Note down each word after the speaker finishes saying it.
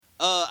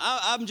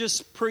I'm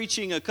just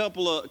preaching a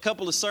couple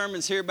of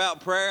sermons here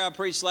about prayer. I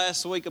preached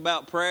last week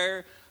about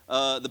prayer,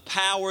 the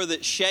power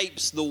that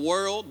shapes the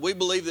world. We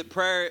believe that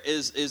prayer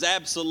is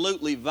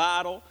absolutely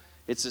vital.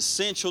 It's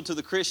essential to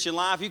the Christian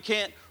life. You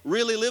can't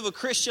really live a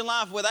Christian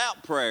life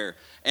without prayer.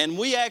 And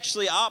we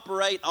actually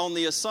operate on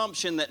the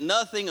assumption that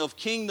nothing of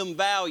kingdom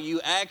value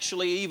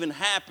actually even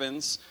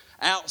happens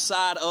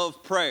outside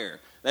of prayer.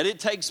 That it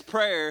takes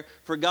prayer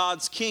for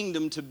God's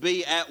kingdom to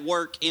be at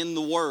work in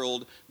the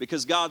world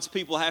because God's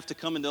people have to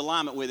come into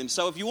alignment with Him.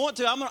 So if you want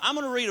to, I'm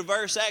going to read a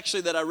verse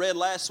actually that I read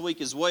last week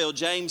as well,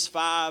 James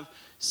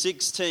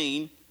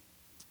 5:16,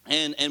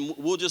 and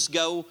we'll just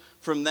go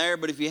from there.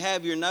 But if you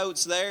have your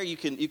notes there, you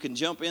can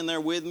jump in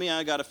there with me.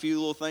 I got a few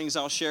little things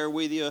I'll share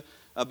with you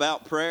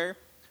about prayer.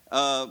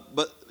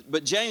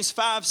 But James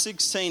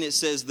 5:16, it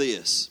says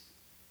this.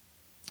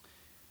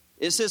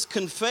 It says,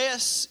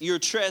 confess your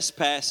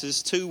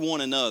trespasses to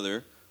one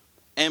another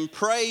and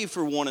pray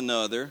for one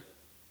another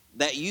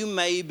that you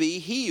may be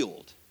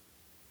healed.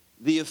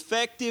 The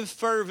effective,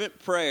 fervent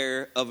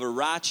prayer of a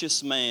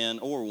righteous man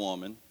or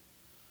woman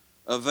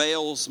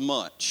avails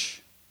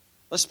much.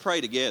 Let's pray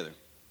together.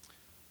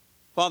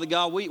 Father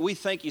God, we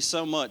thank you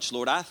so much,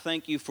 Lord. I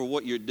thank you for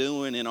what you're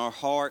doing in our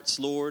hearts,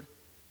 Lord.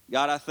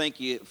 God, I thank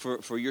you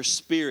for your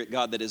Spirit,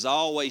 God, that is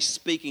always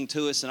speaking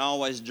to us and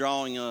always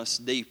drawing us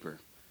deeper.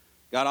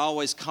 God,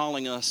 always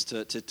calling us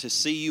to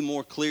see you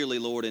more clearly,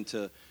 Lord, and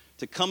to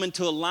come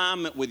into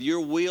alignment with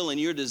your will and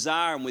your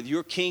desire and with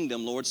your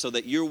kingdom, Lord, so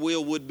that your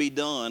will would be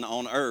done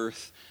on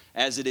earth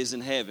as it is in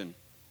heaven.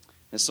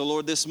 And so,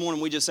 Lord, this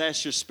morning we just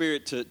ask your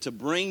Spirit to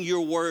bring your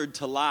word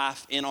to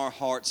life in our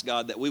hearts,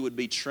 God, that we would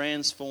be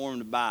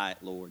transformed by it,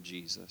 Lord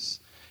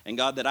Jesus. And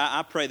God, that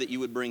I pray that you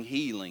would bring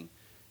healing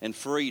and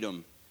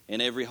freedom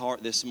in every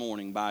heart this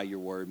morning by your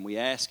word. And we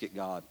ask it,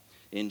 God,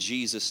 in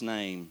Jesus'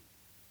 name,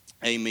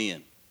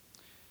 amen.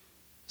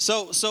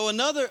 So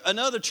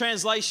another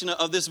translation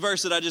of this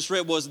verse that I just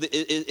read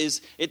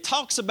is it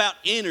talks about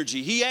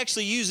energy. He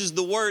actually uses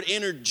the word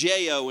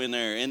energeo in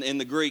there in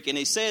the Greek. And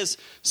he says,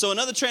 so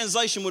another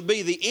translation would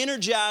be, the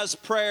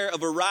energized prayer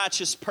of a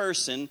righteous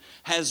person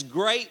has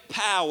great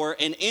power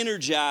and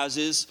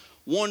energizes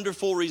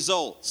wonderful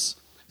results.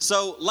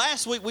 So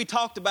last week we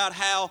talked about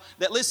how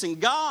that, listen,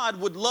 God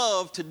would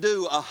love to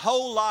do a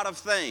whole lot of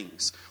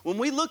things. When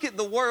we look at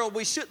the world,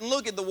 we shouldn't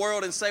look at the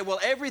world and say,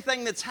 well,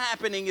 everything that's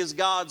happening is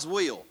God's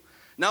will.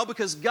 No,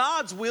 because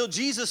God's will,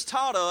 Jesus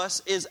taught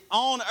us, is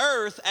on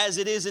earth as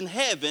it is in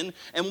heaven,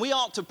 and we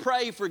ought to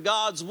pray for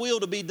God's will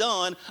to be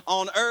done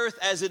on earth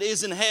as it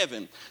is in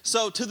heaven.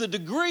 So to the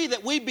degree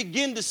that we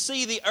begin to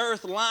see the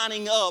earth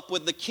lining up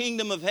with the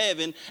kingdom of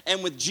heaven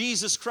and with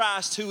Jesus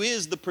Christ, who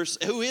is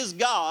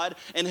God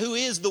and who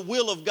is the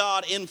will of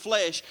God in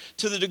flesh,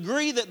 to the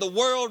degree that the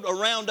world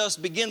around us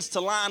begins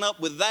to line up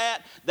with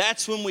that,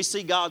 that's when we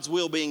see God's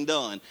will being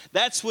done.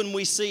 That's when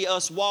we see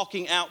us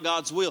walking out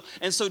God's will.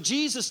 And so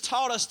Jesus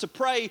taught us to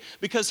pray,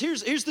 because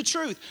here's the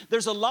truth.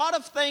 There's a lot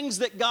of things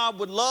that God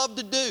would love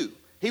to do.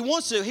 He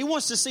wants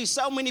to see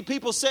so many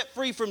people set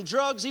free from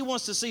drugs. He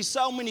wants to see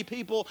so many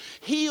people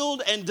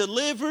healed and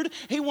delivered.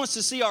 He wants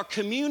to see our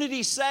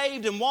community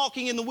saved and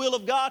walking in the will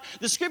of God.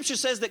 The scripture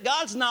says that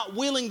God's not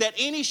willing that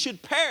any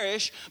should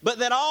perish, but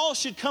that all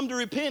should come to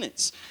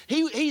repentance.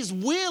 He's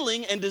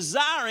willing and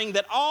desiring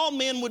that all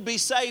men would be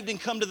saved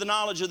and come to the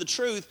knowledge of the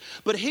truth.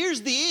 But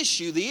here's the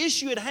issue. The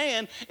issue at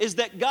hand is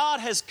that God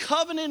has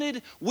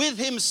covenanted with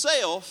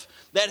himself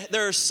that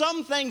there are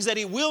some things that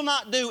he will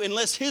not do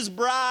unless his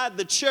bride,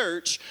 the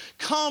church,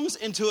 comes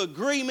into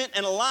agreement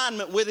and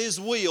alignment with his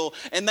will,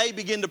 and they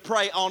begin to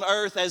pray on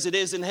earth as it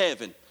is in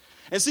heaven.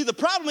 And see, the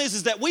problem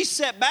is that we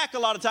set back a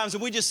lot of times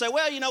and we just say,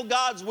 well, you know,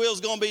 God's will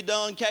is going to be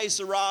done. Que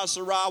sera,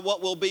 sera,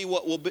 what will be,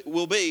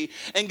 will be.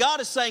 And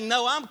God is saying,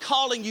 no, I'm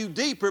calling you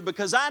deeper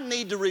because I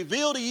need to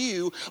reveal to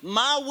you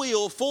my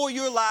will for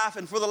your life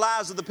and for the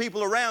lives of the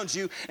people around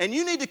you. And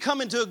you need to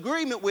come into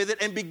agreement with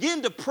it and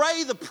begin to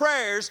pray the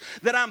prayers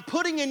that I'm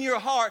putting in your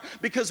heart,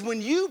 because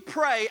when you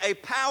pray a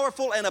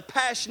powerful and a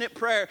passionate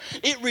prayer,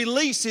 it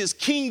releases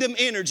kingdom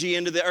energy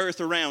into the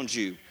earth around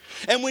you.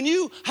 And when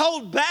you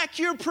hold back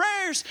your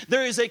prayers,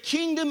 there is a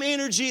kingdom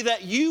energy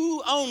that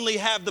you only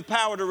have the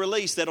power to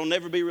release that will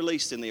never be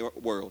released in the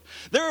world.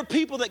 There are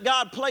people that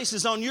God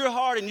places on your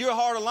heart and your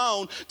heart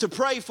alone to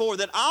pray for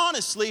that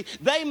honestly,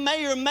 they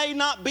may or may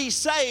not be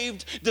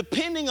saved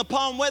depending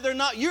upon whether or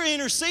not you're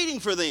interceding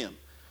for them.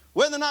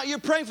 Whether or not you're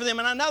praying for them.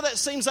 And I know that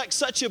seems like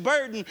such a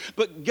burden,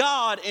 but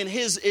God in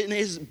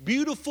his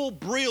beautiful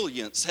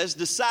brilliance has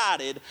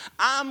decided,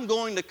 I'm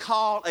going to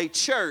call a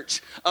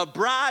church a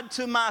bride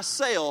to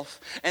myself,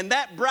 and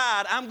that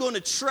bride, I'm going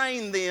to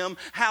train them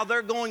how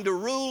they're going to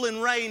rule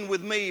and reign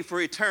with me for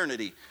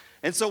eternity.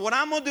 And so what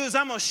I'm going to do is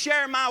I'm going to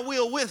share my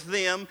will with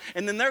them,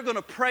 and then they're going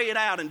to pray it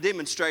out and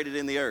demonstrate it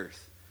in the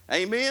earth.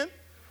 Amen?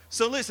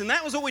 So listen,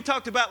 that was what we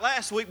talked about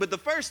last week, but the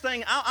first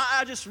thing,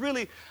 I just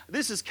really,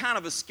 this is kind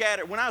of a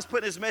scatter. When I was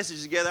putting this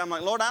message together, I'm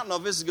like, Lord, I don't know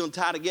if this is going to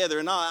tie together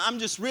or not. I'm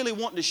just really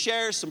wanting to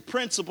share some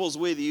principles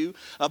with you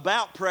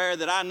about prayer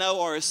that I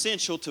know are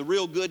essential to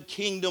real good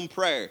kingdom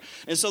prayer.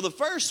 And so the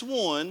first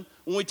one,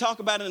 when we talk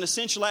about an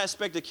essential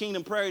aspect of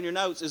kingdom prayer in your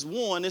notes, is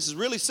one, this is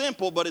really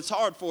simple, but it's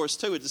hard for us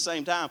too at the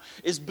same time,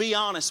 is be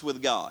honest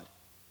with God.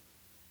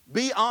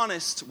 Be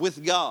honest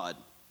with God.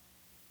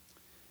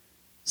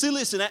 See,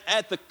 listen,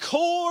 at the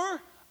core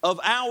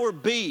of our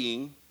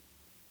being,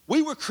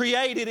 we were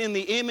created in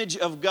the image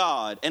of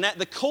God. And at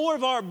the core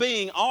of our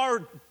being,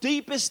 our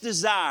deepest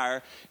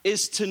desire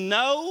is to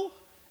know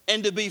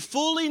and to be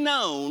fully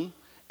known,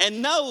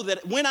 and know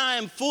that when I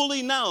am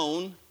fully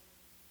known,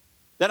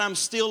 that I'm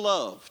still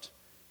loved.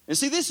 And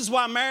see, this is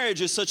why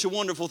marriage is such a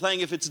wonderful thing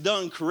if it's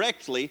done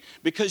correctly,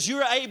 because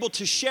you're able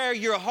to share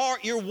your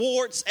heart, your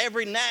warts,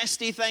 every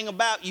nasty thing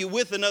about you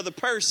with another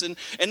person,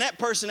 and that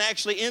person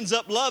actually ends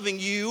up loving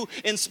you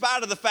in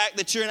spite of the fact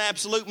that you're an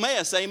absolute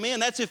mess. Amen?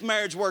 That's if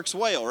marriage works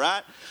well,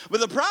 right? But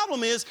the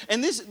problem is,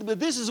 and this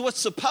is what's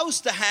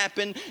supposed to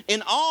happen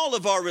in all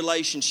of our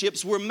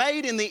relationships, we're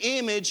made in the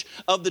image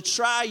of the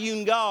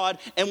triune God,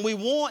 and we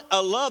want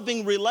a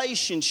loving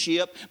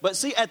relationship. But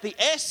see, at the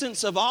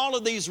essence of all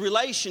of these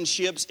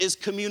relationships is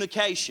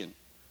communication,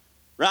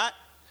 right?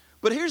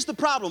 But here's the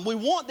problem. We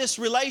want this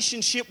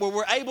relationship where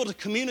we're able to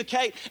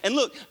communicate. And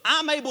look,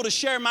 I'm able to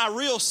share my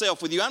real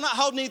self with you. I'm not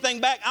holding anything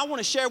back. I want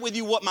to share with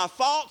you what my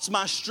faults,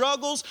 my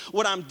struggles,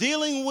 what I'm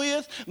dealing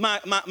with,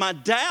 my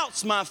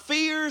doubts, my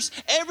fears,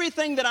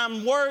 everything that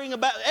I'm worrying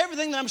about,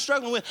 everything that I'm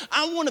struggling with.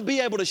 I want to be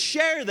able to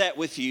share that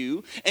with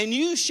you, and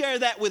you share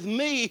that with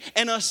me,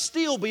 and us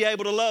still be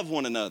able to love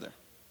one another.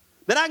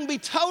 That I can be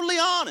totally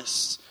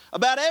honest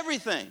about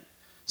everything.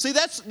 See,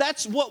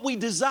 that's what we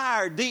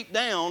desire deep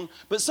down,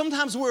 but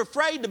sometimes we're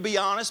afraid to be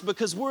honest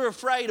because we're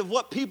afraid of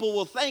what people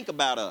will think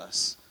about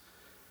us.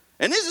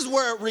 And this is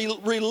where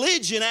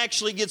religion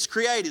actually gets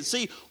created.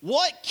 See,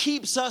 what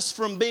keeps us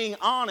from being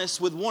honest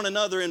with one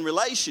another in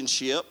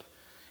relationship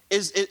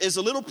is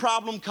a little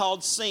problem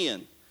called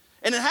sin.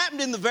 And it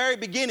happened in the very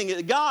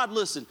beginning. God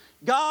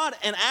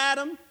and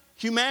Adam,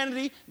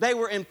 humanity, they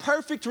were in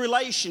perfect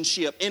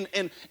relationship,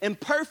 in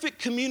perfect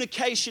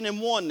communication and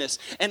oneness.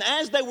 And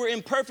as they were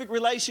in perfect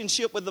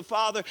relationship with the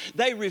Father,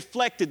 they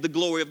reflected the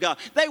glory of God.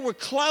 They were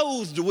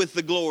clothed with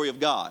the glory of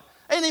God.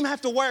 They didn't even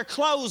have to wear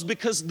clothes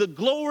because the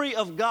glory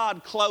of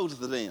God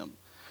clothed them.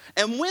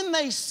 And when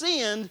they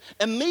sinned,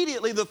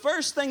 immediately the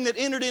first thing that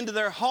entered into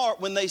their heart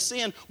when they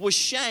sinned was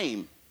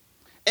shame.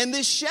 And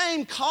this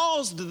shame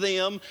caused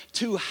them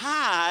to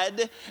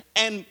hide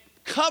and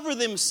cover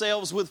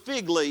themselves with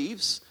fig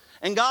leaves.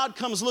 And God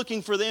comes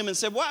looking for them and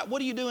said, what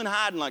are you doing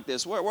hiding like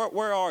this?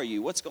 Where are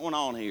you? What's going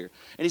on here?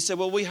 And he said,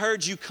 well, we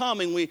heard you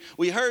coming.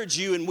 We heard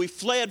you, and we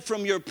fled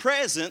from your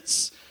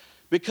presence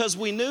because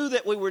we knew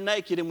that we were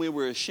naked and we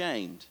were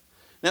ashamed.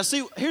 Now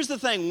see, here's the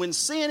thing. When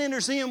sin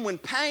enters in, when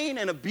pain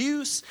and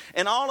abuse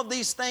and all of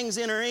these things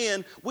enter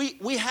in,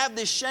 we have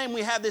this shame,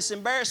 we have this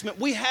embarrassment,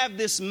 we have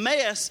this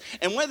mess,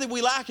 and whether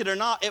we like it or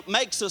not, it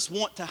makes us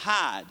want to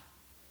hide.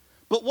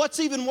 But what's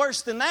even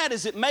worse than that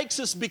is it makes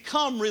us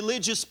become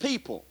religious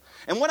people.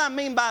 And what I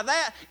mean by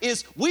that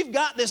is we've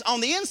got this on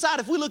the inside.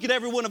 If we look at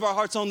every one of our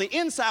hearts on the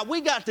inside, we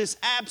got this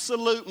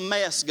absolute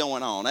mess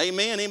going on.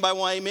 Amen? Anybody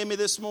want to amen me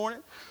this morning?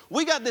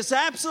 We got this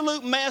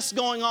absolute mess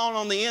going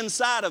on the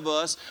inside of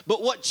us.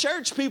 But what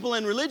church people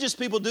and religious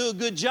people do a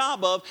good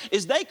job of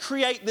is they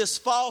create this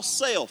false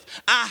self.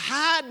 I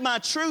hide my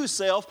true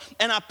self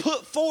and I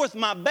put forth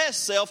my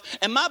best self.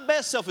 And my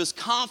best self is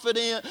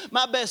confident.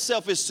 My best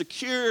self is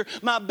secure.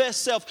 My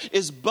best self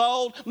is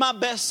bold. My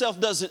best self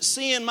doesn't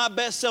sin. My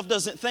best self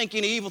doesn't think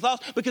any evil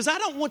thoughts because I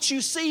don't want you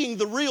seeing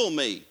the real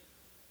me.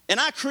 And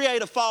I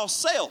create a false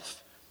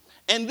self.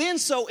 And then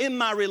so in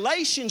my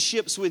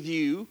relationships with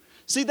you,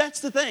 see, that's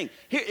the thing.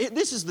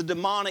 This is the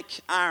demonic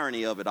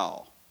irony of it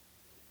all,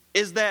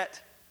 is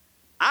that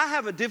I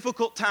have a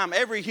difficult time,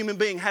 every human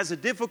being has a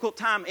difficult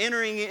time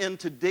entering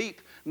into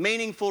deep,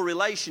 meaningful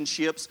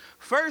relationships,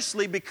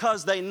 firstly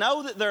because they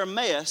know that they're a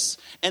mess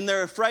and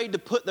they're afraid to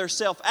put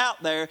themselves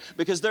out there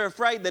because they're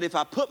afraid that if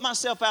I put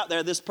myself out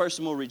there, this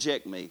person will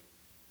reject me.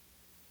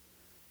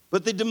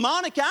 But the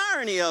demonic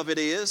irony of it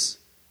is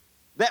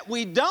that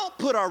we don't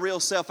put our real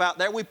self out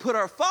there, we put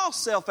our false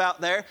self out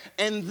there,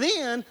 and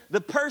then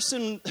the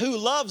person who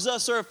loves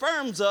us or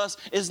affirms us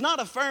is not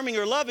affirming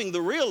or loving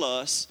the real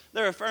us,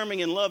 they're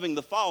affirming and loving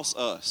the false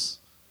us.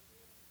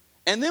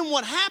 And then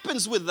what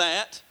happens with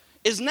that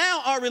is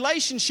now our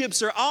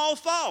relationships are all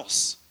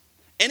false.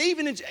 And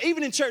even in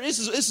church, this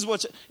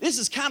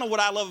is kind of what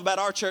I love about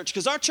our church,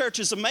 because our church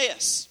is a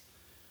mess.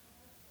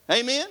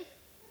 Amen?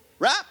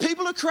 Right?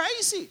 People are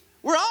crazy.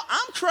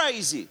 I'm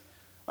crazy.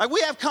 Like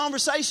we have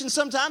conversations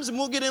sometimes and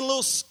we'll get in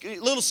little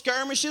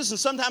skirmishes and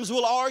sometimes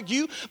we'll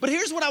argue. But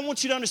here's what I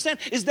want you to understand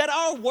is that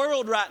our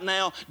world right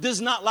now does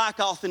not like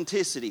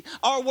authenticity.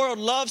 Our world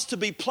loves to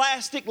be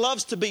plastic,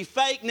 loves to be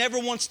fake, never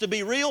wants to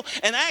be real.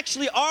 And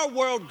actually our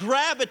world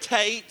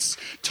gravitates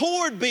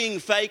toward being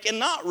fake and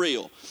not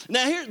real.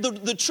 Now here,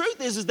 the truth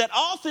is that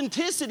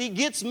authenticity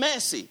gets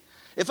messy.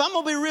 If I'm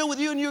going to be real with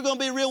you and you're going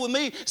to be real with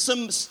me,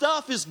 some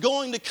stuff is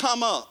going to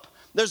come up.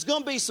 There's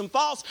going to be some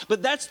faults,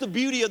 but that's the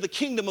beauty of the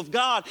kingdom of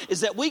God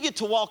is that we get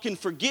to walk in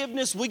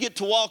forgiveness, we get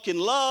to walk in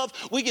love,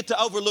 we get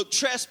to overlook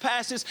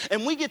trespasses,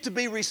 and we get to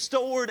be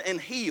restored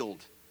and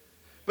healed.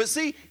 But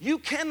see, you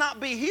cannot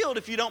be healed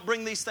if you don't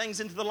bring these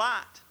things into the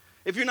light,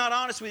 if you're not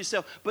honest with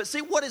yourself. But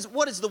see, what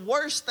is the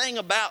worst thing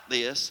about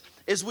this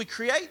is we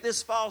create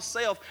this false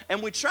self,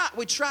 and we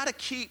try to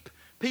keep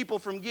people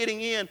from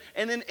getting in,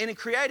 and then in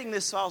creating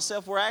this false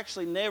self, we're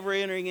actually never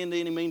entering into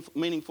any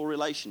meaningful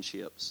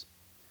relationships.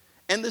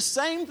 And the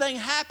same thing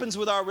happens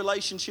with our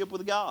relationship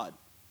with God.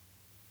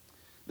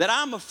 That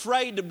I'm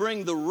afraid to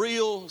bring the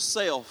real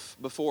self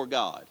before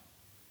God.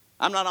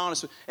 I'm not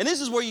honest with you. And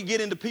this is where you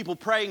get into people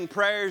praying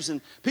prayers, and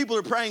people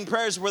are praying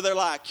prayers where they're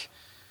like,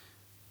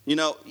 you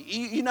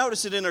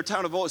notice it in their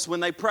tone of voice. When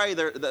they pray,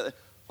 they're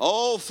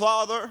 "Oh,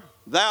 Father,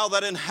 thou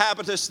that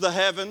inhabitest the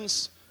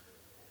heavens."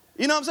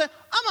 You know what I'm saying?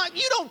 I'm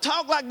like, you don't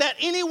talk like that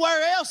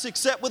anywhere else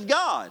except with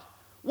God.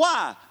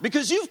 Why?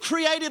 Because you've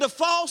created a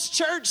false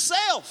church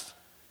self.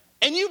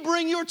 And you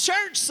bring your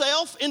church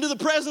self into the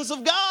presence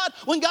of God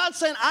when God's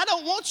saying, I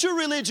don't want your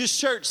religious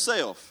church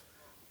self.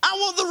 I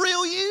want the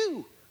real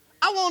you.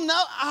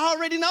 I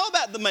already know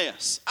about the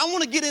mess. I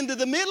want to get into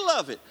the middle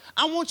of it.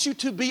 I want you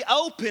to be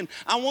open.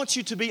 I want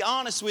you to be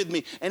honest with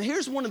me. And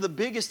here's one of the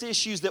biggest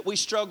issues that we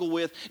struggle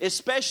with,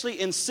 especially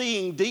in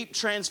seeing deep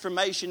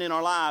transformation in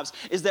our lives,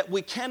 is that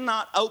we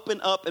cannot open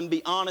up and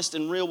be honest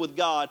and real with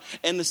God.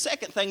 And the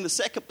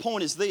second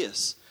point is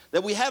this.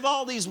 That we have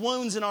all these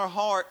wounds in our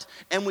heart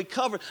and we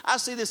cover. I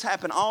see this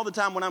happen all the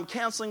time when I'm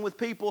counseling with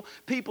people.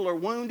 People are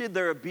wounded,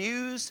 they're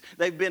abused.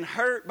 They've been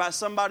hurt by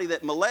somebody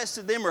that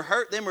molested them or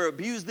hurt them or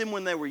abused them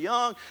when they were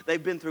young.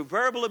 They've been through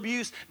verbal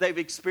abuse. They've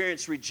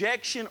experienced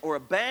rejection or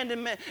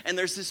abandonment. And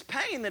there's this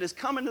pain that has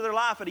come into their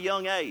life at a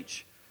young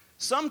age.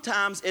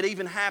 Sometimes it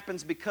even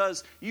happens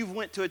because you've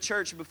went to a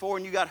church before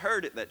and you got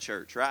hurt at that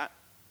church, right?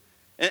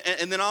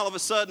 And then all of a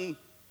sudden,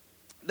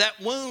 that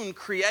wound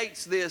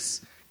creates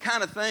this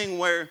kind of thing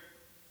where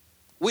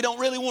we don't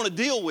really want to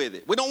deal with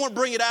it. We don't want to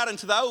bring it out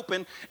into the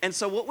open. And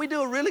so what we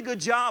do a really good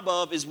job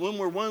of is when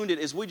we're wounded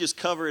is we just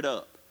cover it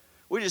up.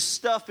 We just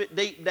stuff it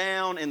deep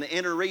down in the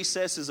inner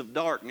recesses of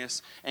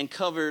darkness and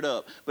cover it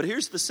up. But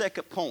here's the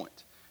second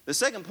point. The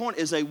second point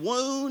is a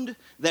wound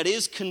that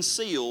is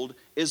concealed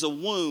is a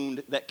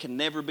wound that can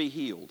never be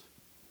healed.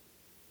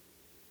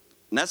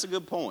 And that's a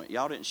good point.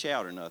 Y'all didn't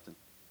shout or nothing.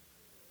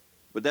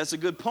 But that's a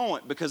good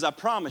point because I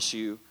promise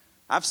you,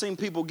 I've seen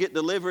people get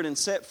delivered and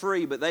set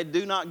free, but they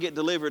do not get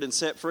delivered and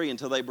set free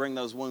until they bring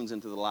those wounds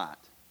into the light.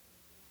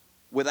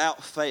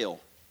 Without fail.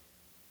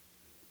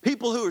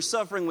 People who are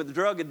suffering with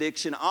drug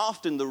addiction,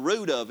 often the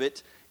root of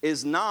it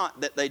is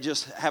not that they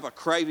just have a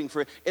craving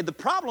for it. The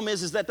problem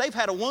is that they've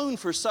had a wound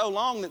for so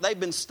long that they've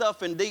been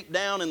stuffing deep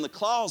down in the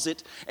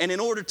closet, and in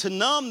order to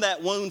numb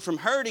that wound from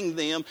hurting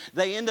them,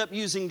 they end up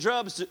using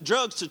drugs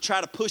to try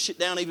to push it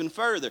down even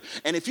further.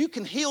 And if you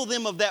can heal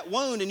them of that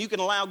wound and you can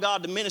allow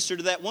God to minister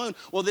to that wound,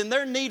 well then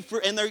their need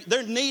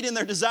and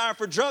their desire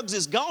for drugs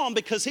is gone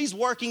because He's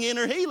working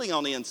inner healing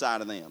on the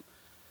inside of them.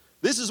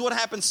 This is what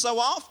happens so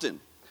often.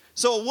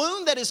 So a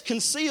wound that is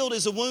concealed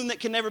is a wound that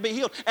can never be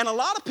healed. And a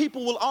lot of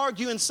people will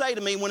argue and say to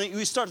me when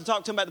you start to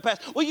talk to them about the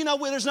past, well,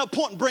 there's no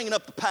point in bringing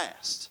up the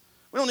past.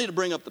 We don't need to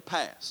bring up the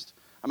past.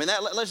 I mean,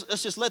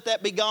 let's just let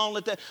that be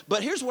gone.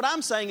 But here's what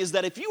I'm saying is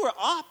that if you are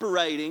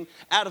operating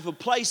out of a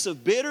place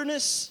of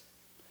bitterness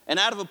and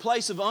out of a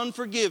place of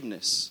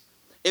unforgiveness,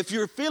 if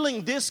you're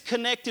feeling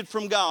disconnected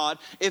from God,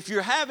 if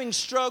you're having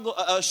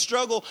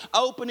struggle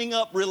opening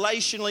up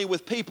relationally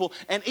with people,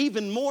 and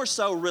even more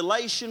so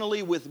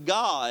relationally with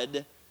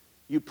God,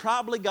 you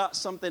probably got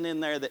something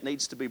in there that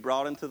needs to be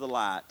brought into the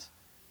light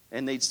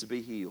and needs to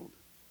be healed.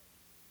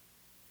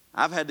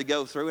 I've had to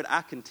go through it.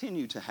 I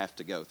continue to have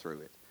to go through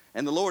it.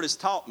 And the Lord has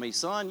taught me,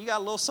 son, you got a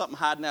little something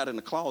hiding out in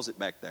the closet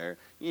back there.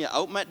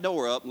 Open that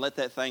door up and let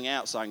that thing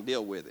out so I can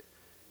deal with it.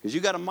 Because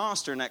you got a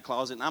monster in that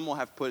closet and I'm going to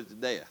have to put it to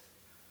death.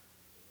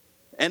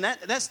 And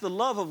that's the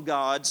love of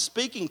God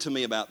speaking to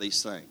me about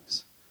these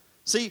things.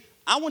 See,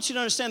 I want you to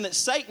understand that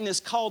Satan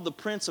is called the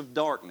Prince of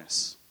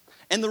Darkness.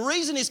 And the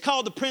reason he's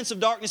called the Prince of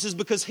Darkness is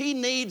because he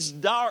needs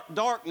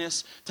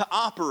darkness to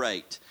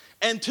operate.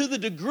 And to the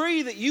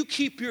degree that you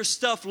keep your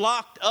stuff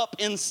locked up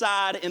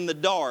inside in the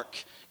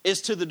dark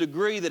is to the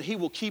degree that he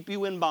will keep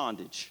you in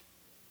bondage.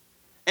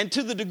 And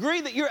to the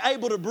degree that you're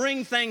able to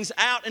bring things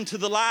out into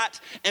the light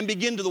and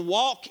begin to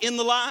walk in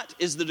the light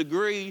is the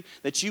degree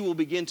that you will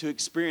begin to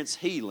experience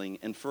healing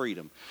and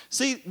freedom.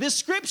 See, this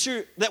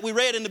scripture that we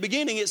read in the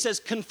beginning, it says,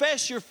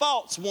 confess your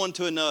faults one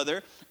to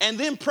another and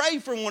then pray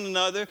for one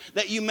another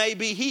that you may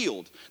be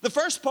healed. The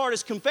first part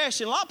is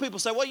confession. A lot of people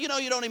say, well, you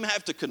don't even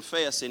have to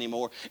confess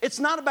anymore. It's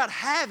not about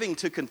having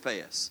to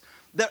confess.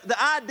 The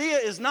idea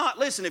is not,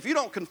 listen, if you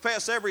don't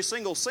confess every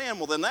single sin,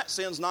 well, then that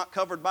sin's not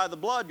covered by the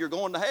blood, you're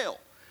going to hell.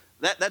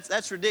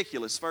 That's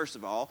ridiculous, first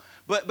of all.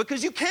 But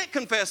because you can't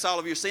confess all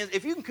of your sins,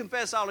 if you can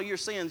confess all of your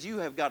sins, you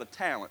have got a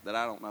talent that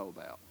I don't know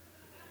about.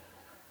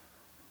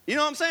 You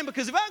know what I'm saying?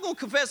 Because if I go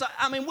confess,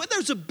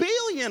 there's a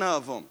billion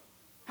of them.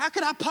 How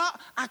could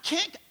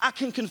I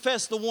can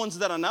confess the ones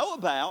that I know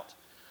about.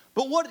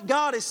 But what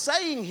God is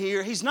saying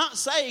here, He's not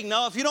saying,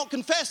 no, if you don't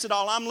confess it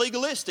all, I'm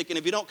legalistic. And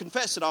if you don't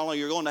confess it all,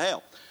 you're going to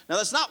hell. Now,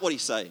 that's not what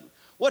He's saying.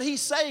 What He's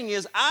saying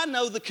is, I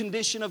know the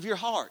condition of your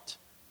heart.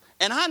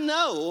 And I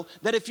know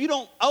that if you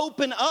don't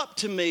open up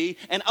to me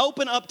and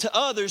open up to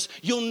others,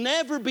 you'll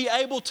never be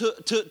able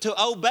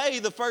to obey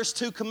the first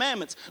two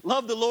commandments.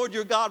 Love the Lord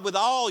your God with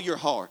all your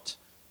heart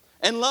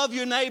and love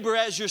your neighbor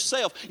as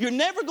yourself. You're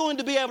never going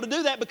to be able to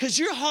do that because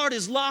your heart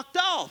is locked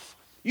off.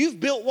 You've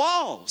built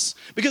walls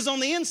because on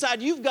the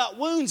inside you've got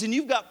wounds and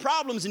you've got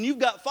problems and you've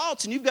got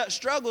faults and you've got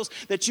struggles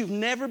that you've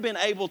never been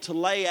able to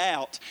lay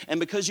out. And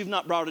because you've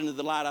not brought it into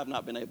the light, I've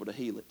not been able to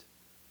heal it.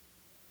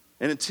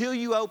 And until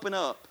you open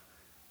up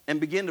and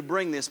begin to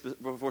bring this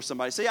before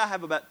somebody. See, I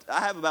have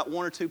about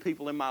one or two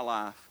people in my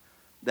life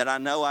that I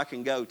know I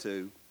can go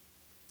to,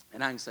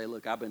 and I can say,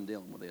 look, I've been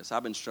dealing with this.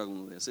 I've been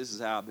struggling with this. This is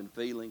how I've been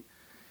feeling.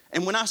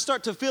 And when I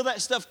start to feel that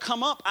stuff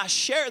come up, I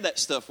share that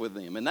stuff with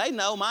them, and they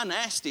know my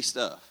nasty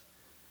stuff.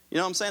 You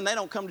know what I'm saying? They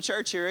don't come to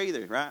church here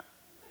either, right?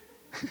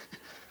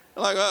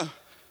 Like,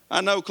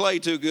 I know Clay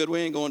too good.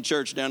 We ain't going to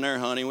church down there,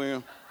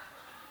 honey.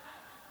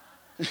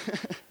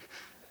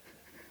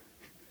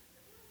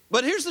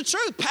 But here's the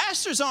truth.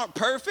 Pastors aren't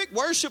perfect.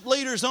 Worship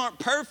leaders aren't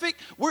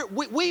perfect.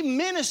 We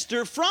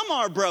minister from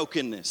our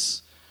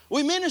brokenness.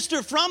 We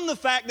minister from the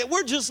fact that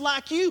we're just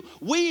like you.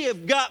 We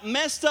have got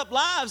messed up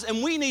lives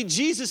and we need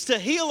Jesus to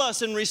heal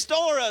us and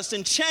restore us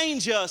and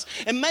change us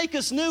and make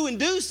us new and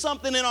do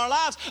something in our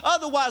lives.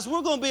 Otherwise,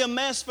 we're going to be a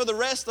mess for the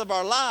rest of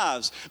our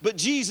lives. But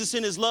Jesus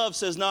in His love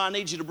says, no, I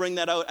need you to bring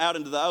that out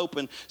into the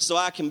open so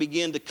I can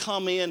begin to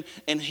come in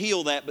and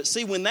heal that. But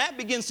see, when that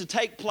begins to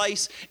take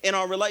place in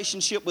our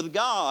relationship with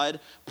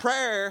God,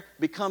 prayer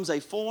becomes a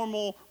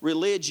formal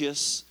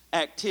religious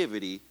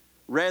activity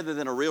rather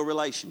than a real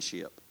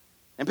relationship.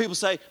 And people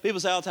say all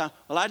the time,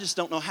 well, I just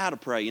don't know how to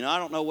pray. I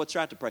don't know what's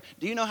right to pray.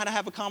 Do you know how to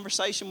have a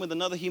conversation with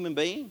another human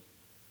being?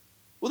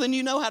 Well, then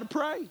you know how to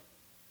pray.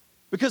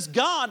 Because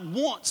God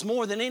wants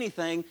more than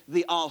anything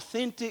the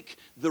authentic,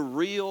 the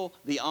real,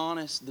 the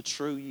honest, the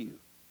true you.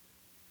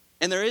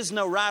 And there is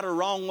no right or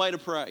wrong way to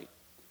pray.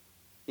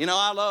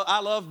 I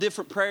love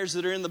different prayers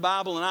that are in the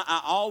Bible, and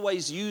I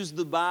always use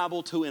the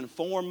Bible to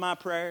inform my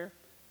prayer.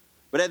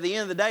 But at the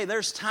end of the day,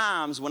 there's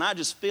times when I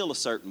just feel a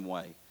certain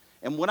way.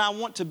 And when I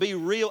want to be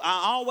real,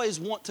 I always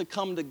want to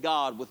come to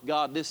God with,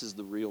 God, this is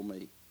the real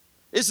me.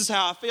 This is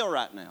how I feel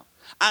right now.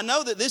 I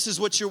know that this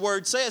is what your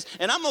word says,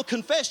 and I'm going to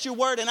confess your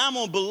word, and I'm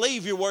going to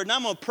believe your word, and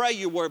I'm going to pray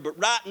your word,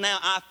 but right now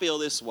I feel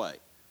this way.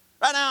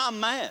 Right now I'm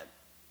mad.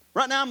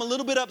 Right now I'm a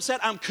little bit upset.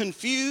 I'm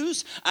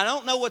confused. I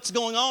don't know what's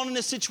going on in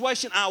this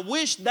situation. I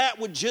wish that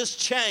would just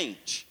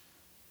change.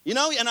 And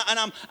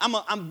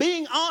I'm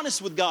being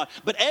honest with God.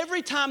 But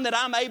every time that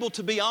I'm able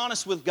to be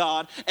honest with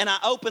God and I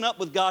open up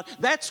with God,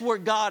 that's where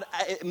God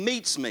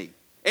meets me.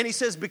 And He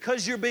says,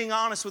 because you're being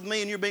honest with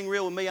me and you're being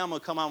real with me, I'm going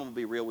to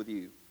be real with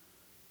you.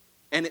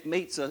 And it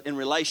meets in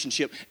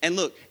relationship. And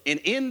look, and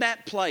in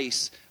that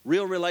place,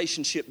 real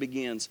relationship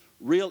begins.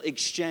 Real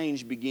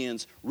exchange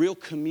begins. Real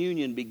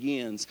communion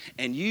begins.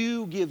 And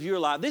you give your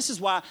life. This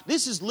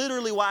is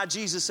literally why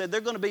Jesus said,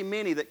 there are going to be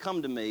many that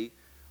come to me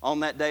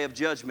on that day of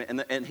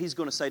judgment, and He's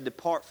going to say,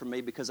 depart from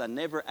me because I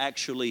never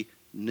actually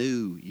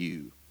knew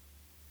you.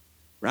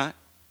 Right?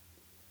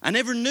 I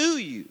never knew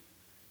you.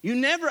 You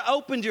never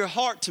opened your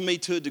heart to me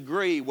to a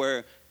degree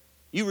where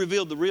you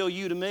revealed the real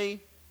you to me,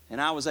 and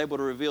I was able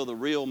to reveal the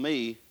real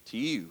me to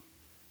you.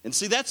 And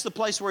see, that's the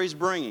place where He's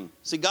bringing.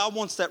 See, God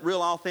wants that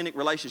real authentic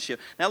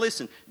relationship. Now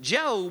listen,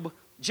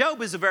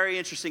 Job is a very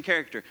interesting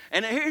character.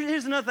 And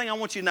here's another thing I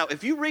want you to know.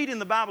 If you read in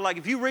the Bible, like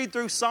if you read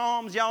through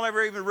Psalms, y'all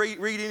ever even read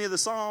any of the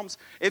Psalms?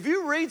 If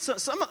you read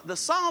some of the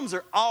Psalms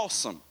are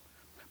awesome.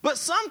 But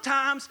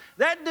sometimes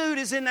that dude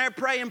is in there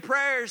praying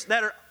prayers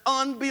that are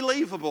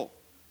unbelievable.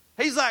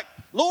 He's like,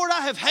 Lord,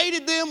 I have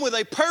hated them with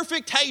a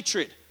perfect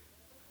hatred.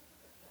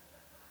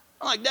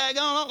 I'm like, daggone,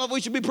 I don't know if we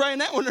should be praying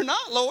that one or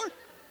not, Lord.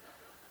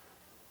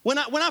 When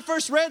I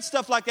first read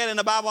stuff like that in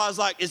the Bible, I was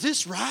like, is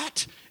this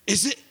right?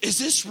 Is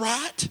this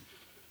right?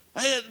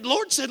 The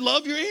Lord said,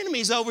 love your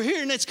enemies over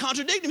here, and it's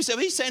contradicting himself.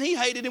 He's saying He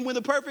hated him with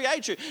a perfect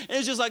hatred. And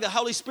it's just like the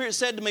Holy Spirit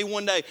said to me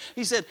one day.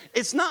 He said,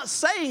 it's not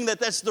saying that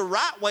that's the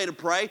right way to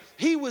pray.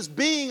 He was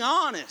being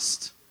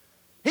honest.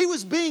 He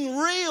was being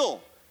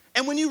real.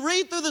 And when you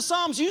read through the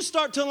Psalms, you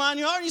start to align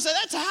your heart and you say,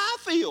 that's how I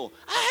feel.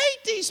 I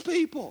hate these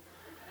people.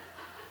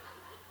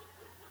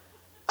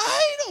 I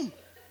hate them.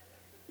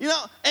 You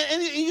know,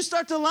 and you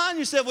start to align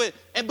yourself with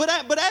it.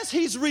 But as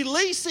he's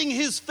releasing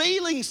his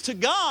feelings to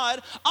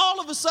God, all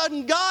of a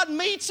sudden God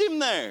meets him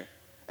there.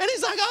 And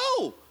he's like,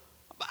 oh,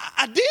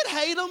 I did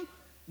hate them,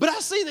 but I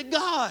see that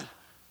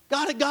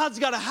God's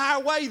got a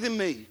higher way than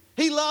me.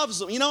 He loves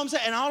them. You know what I'm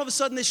saying? And all of a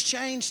sudden this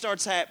change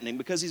starts happening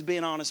because he's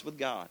being honest with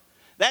God.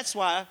 That's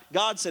why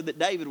God said that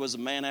David was a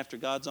man after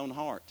God's own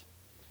heart.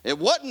 It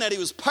wasn't that he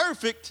was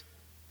perfect.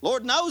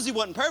 Lord knows he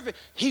wasn't perfect.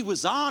 He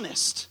was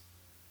honest.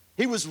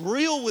 He was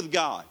real with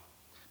God.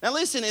 Now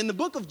listen, in the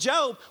book of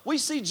Job, we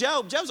see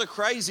Job. Job's a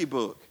crazy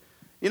book.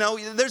 You know,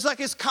 there's like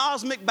this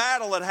cosmic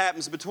battle that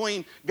happens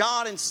between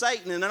God and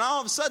Satan. And then all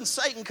of a sudden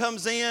Satan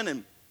comes in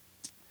and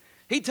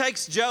he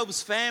takes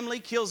Job's family,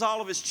 kills all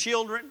of his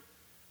children.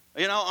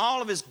 You know,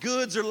 all of his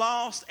goods are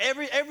lost.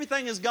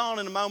 Everything is gone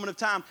in a moment of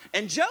time.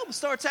 And Job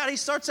starts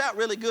out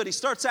really good. He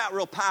starts out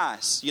real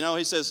pious. You know,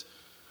 he says,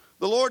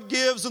 the Lord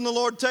gives and the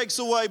Lord takes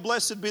away.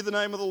 Blessed be the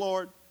name of the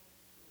Lord.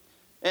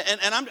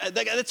 And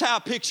that's how I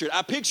picture it.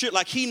 I picture it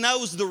like he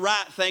knows the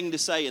right thing to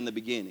say in the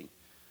beginning.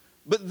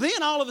 But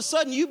then all of a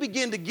sudden you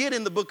begin to get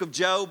in the book of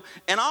Job,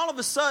 and all of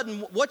a sudden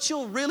what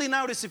you'll really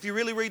notice if you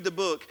really read the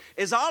book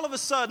is all of a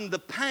sudden the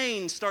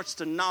pain starts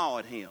to gnaw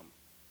at him.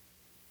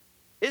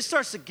 It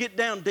starts to get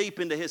down deep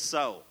into his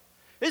soul.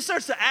 It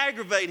starts to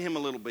aggravate him a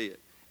little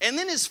bit. And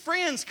then his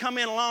friends come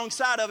in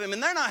alongside of him,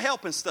 and they're not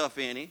helping stuff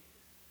any.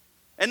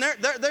 And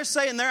they're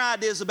saying their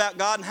ideas about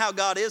God and how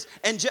God is.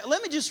 And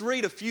let me just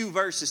read a few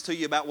verses to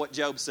you about what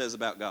Job says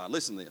about God.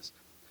 Listen to this.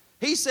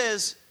 He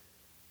says,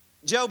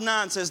 Job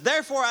 9 says,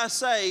 therefore I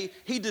say,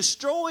 he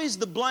destroys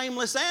the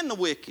blameless and the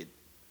wicked.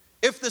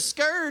 If the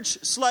scourge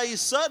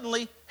slays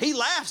suddenly, he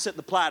laughs at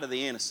the plight of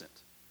the innocent.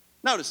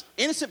 Notice,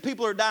 innocent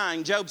people are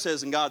dying, Job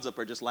says, and God's up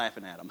there just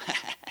laughing at them.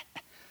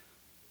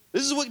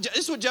 This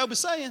is what Job is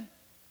saying,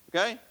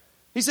 okay?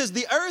 He says,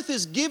 the earth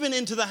is given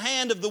into the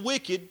hand of the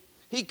wicked.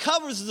 He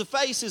covers the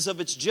faces of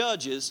its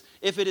judges.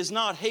 If it is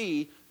not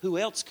he, who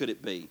else could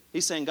it be?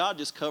 He's saying God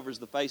just covers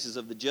the faces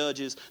of the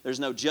judges. There's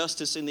no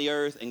justice in the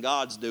earth, and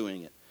God's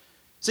doing it.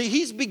 See,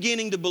 he's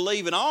beginning to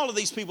believe, and all of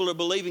these people are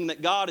believing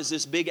that God is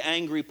this big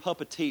angry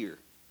puppeteer.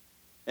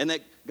 And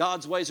that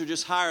God's ways are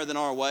just higher than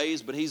our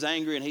ways, but he's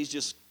angry and he's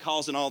just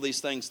causing all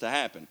these things to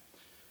happen.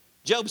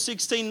 Job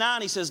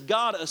 16:9, he says,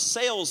 God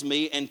assails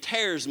me and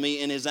tears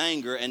me in his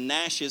anger and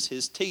gnashes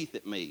his teeth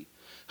at me.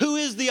 Who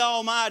is the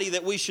Almighty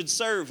that we should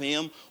serve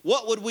him?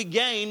 What would we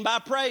gain by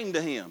praying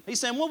to him? He's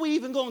saying, what are we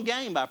even going to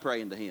gain by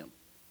praying to him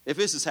if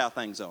this is how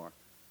things are?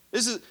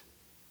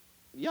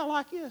 Y'all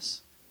like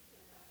this?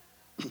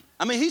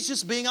 I mean, he's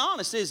just being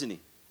honest, isn't he?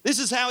 This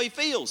is how he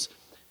feels.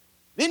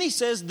 Then he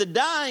says, the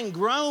dying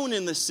groan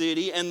in the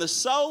city, and the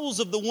souls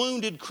of the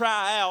wounded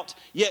cry out,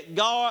 yet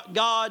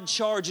God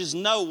charges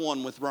no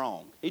one with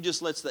wrong. He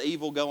just lets the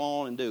evil go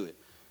on and do it.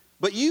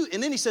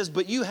 And then he says,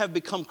 but you have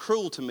become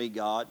cruel to me,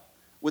 God.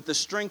 With the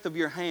strength of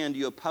your hand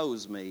you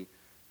oppose me.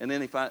 And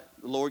then the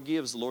Lord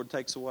gives, the Lord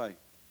takes away.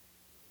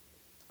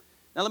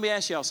 Now let me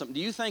ask y'all something. Do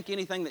you think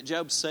anything that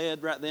Job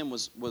said right then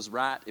was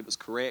right? It was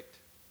correct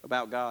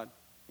about God?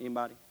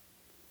 Anybody?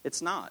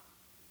 It's not.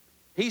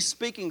 He's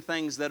speaking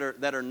things that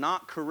are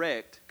not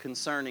correct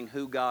concerning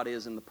who God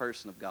is in the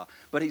person of God.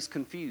 But he's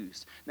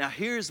confused. Now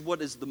here's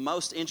what is the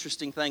most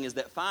interesting thing is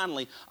that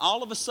finally,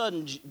 all of a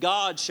sudden,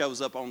 God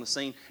shows up on the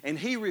scene and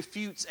he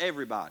refutes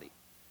everybody.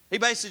 He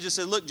basically just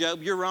said, look,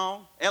 Job, you're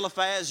wrong.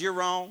 Eliphaz, you're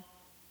wrong.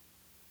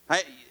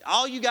 Hey,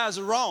 all you guys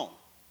are wrong.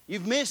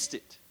 You've missed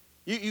it.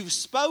 You've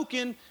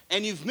spoken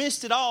and you've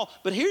missed it all.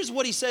 But here's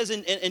what he says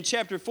in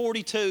chapter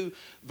 42,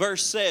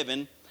 verse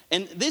 7.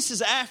 And this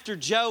is after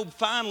Job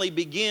finally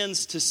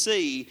begins to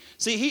see.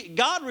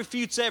 God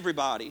refutes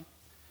everybody.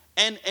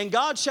 And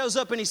God shows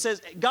up and he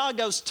says, God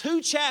goes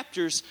 2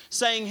 chapters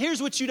saying,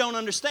 here's what you don't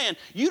understand.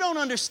 You don't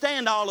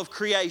understand all of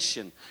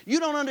creation. You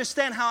don't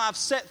understand how I've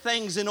set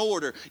things in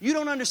order. You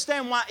don't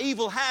understand why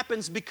evil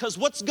happens because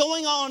what's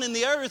going on in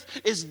the earth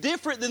is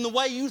different than the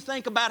way you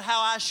think about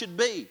how I should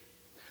be.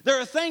 There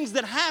are things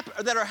that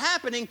are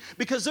happening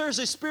because there's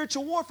a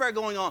spiritual warfare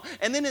going on.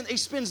 And then he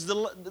spends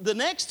the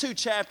next 2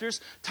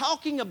 chapters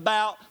talking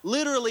about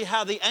literally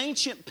how the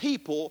ancient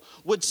people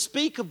would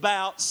speak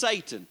about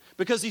Satan.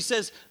 Because he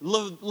says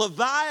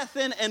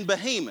Leviathan and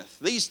Behemoth,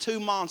 these 2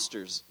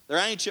 monsters, they're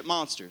ancient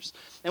monsters.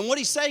 And what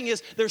he's saying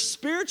is there's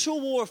spiritual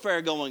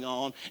warfare going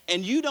on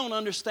and you don't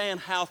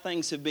understand how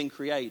things have been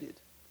created.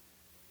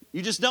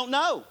 You just don't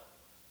know.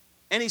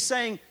 And he's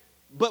saying,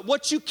 but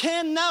what you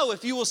can know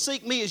if you will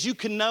seek me is you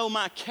can know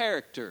my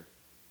character.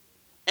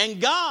 And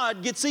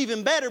God gets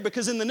even better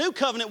because in the new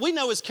covenant we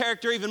know his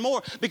character even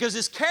more because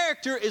his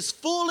character is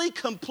fully,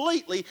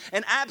 completely,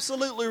 and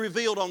absolutely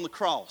revealed on the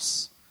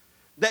cross.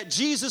 That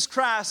Jesus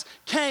Christ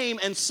came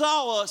and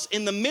saw us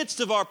in the midst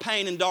of our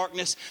pain and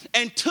darkness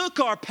and took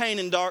our pain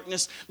and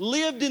darkness,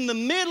 lived in the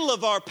middle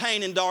of our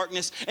pain and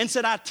darkness and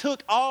said, I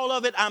took all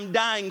of it, I'm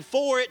dying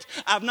for it.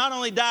 I've not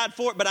only died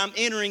for it, but I'm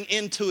entering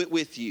into it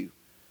with you.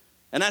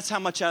 And that's how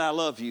much I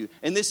love you.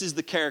 And this is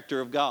the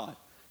character of God.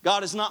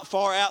 God is not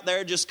far out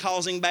there just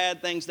causing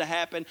bad things to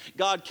happen.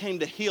 God came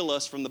to heal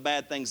us from the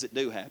bad things that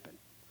do happen.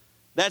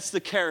 That's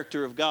the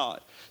character of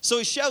God. So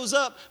he shows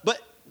up, but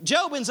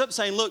Job ends up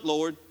saying, look,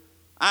 Lord,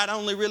 I'd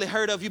only really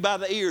heard of you by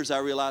the ears, I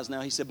realize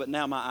now. He said, but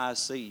now my eyes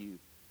see you.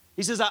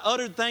 He says, I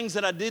uttered things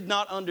that I did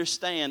not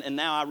understand, and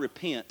now I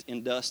repent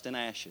in dust and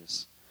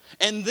ashes.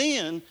 And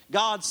then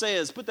God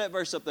says, put that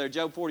verse up there,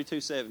 Job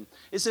 42:7.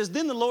 It says,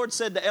 then the Lord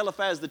said to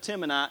Eliphaz the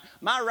Temanite,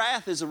 my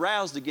wrath is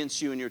aroused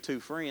against you and your two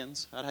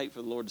friends. I'd hate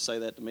for the Lord to say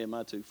that to me and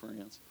my two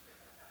friends.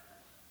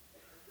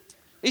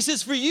 He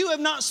says, for you have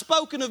not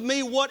spoken of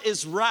me what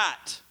is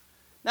right.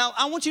 Now,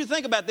 I want you to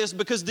think about this,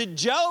 because did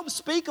Job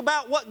speak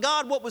about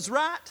what was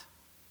right?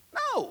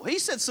 No, he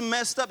said some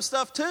messed up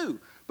stuff too.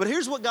 But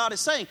here's what God is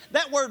saying.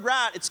 That word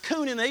right, it's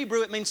kun in the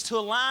Hebrew. It means to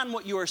align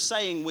what you are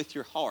saying with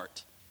your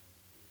heart.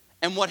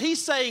 And what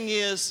he's saying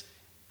is,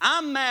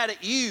 I'm mad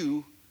at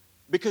you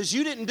because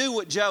you didn't do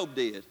what Job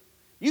did.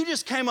 You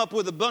just came up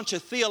with a bunch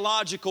of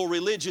theological,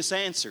 religious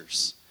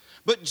answers.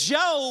 But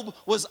Job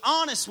was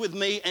honest with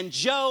me, and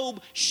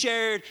Job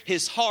shared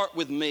his heart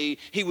with me.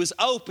 He was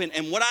open,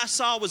 and what I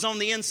saw was on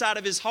the inside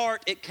of his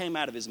heart, it came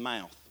out of his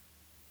mouth.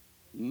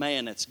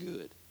 Man, that's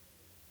good.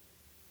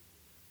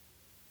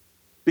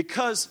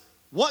 Because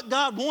what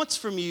God wants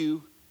from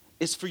you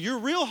is for your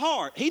real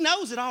heart. He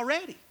knows it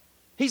already.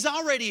 He's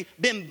already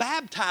been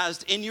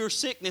baptized in your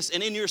sickness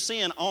and in your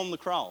sin on the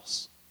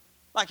cross.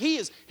 Like he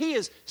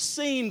has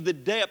seen the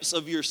depths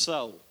of your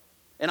soul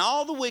and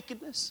all the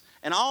wickedness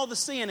and all the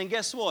sin. And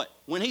guess what?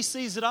 When he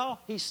sees it all,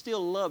 he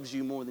still loves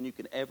you more than you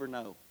could ever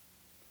know.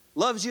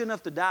 Loves you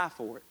enough to die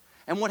for it.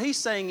 And what he's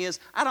saying is,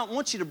 I don't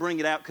want you to bring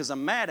it out because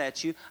I'm mad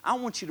at you. I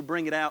want you to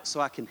bring it out so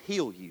I can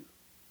heal you.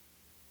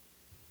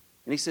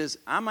 And he says,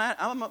 I'm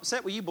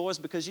upset with you boys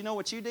because you know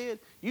what you did?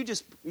 You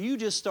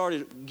just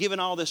started giving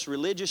all this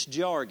religious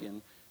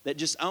jargon that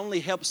just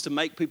only helps to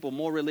make people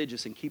more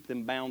religious and keep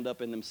them bound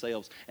up in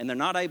themselves. And they're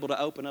not able to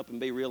open up and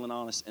be real and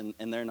honest,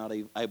 and they're not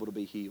able to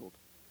be healed.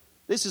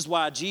 This is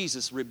why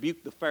Jesus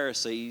rebuked the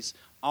Pharisees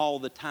all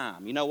the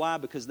time. You know why?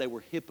 Because they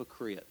were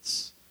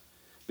hypocrites.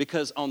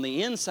 Because on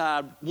the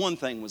inside, one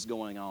thing was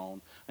going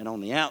on, and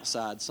on the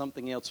outside,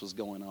 something else was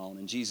going on.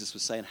 And Jesus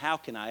was saying, how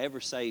can I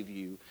ever save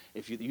you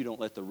if you don't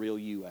let the real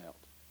you out?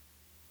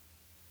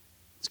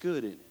 It's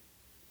good, isn't it?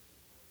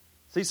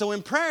 See, so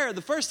in prayer,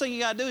 the first thing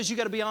you got to do is you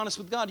got to be honest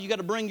with God. You got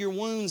to bring your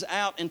wounds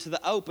out into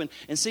the open.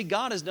 And see,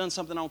 God has done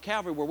something on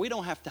Calvary where we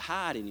don't have to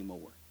hide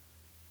anymore.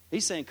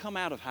 He's saying, come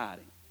out of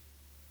hiding.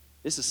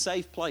 It's a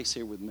safe place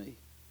here with me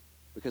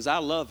because I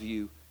love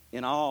you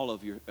in all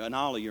of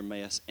your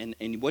mess.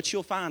 And what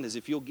you'll find is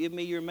if you'll give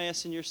me your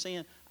mess and your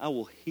sin, I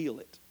will heal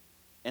it.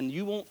 And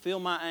you won't feel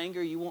my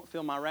anger, you won't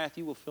feel my wrath,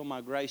 you will feel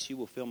my grace, you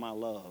will feel my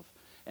love,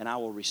 and I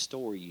will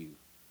restore you.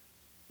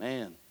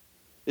 Man,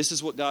 this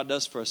is what God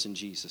does for us in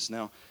Jesus.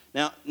 Now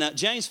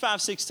James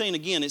 5:16,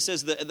 again, it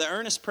says the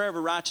earnest prayer of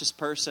a righteous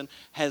person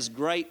has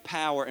great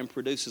power and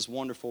produces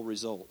wonderful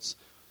results.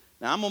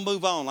 Now, I'm going to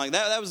move on. Like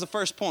that was the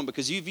first point,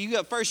 because you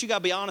got to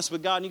be honest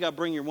with God, and you got to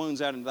bring your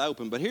wounds out into the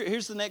open. But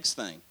here's the next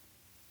thing.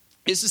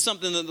 This is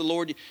something that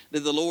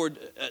the Lord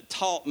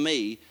taught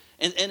me.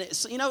 And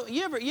it's,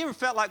 you ever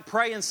felt like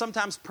praying,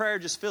 sometimes prayer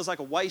just feels like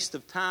a waste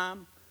of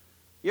time?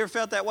 You ever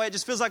felt that way? It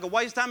just feels like a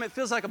waste of time. It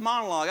feels like a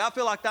monologue. I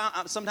feel like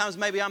sometimes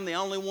maybe I'm the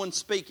only one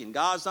speaking.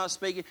 God's not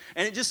speaking.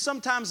 And it just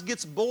sometimes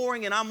gets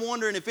boring, and I'm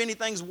wondering if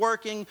anything's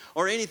working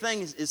or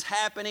anything is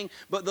happening.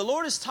 But the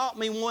Lord has taught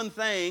me one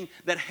thing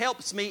that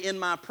helps me in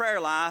my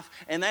prayer life,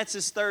 and that's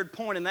his third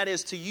point, and that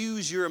is to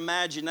use your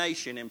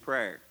imagination in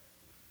prayer.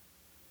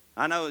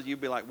 I know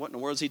you'd be like, what in the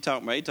world is he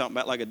talking about? He's talking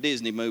about like a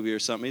Disney movie or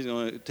something. He's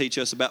going to teach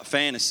us about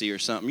fantasy or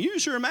something.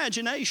 Use your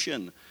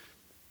imagination.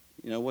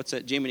 You know, what's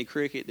that, Jiminy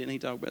Cricket? Didn't he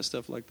talk about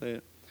stuff like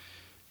that?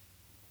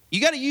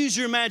 You got to use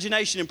your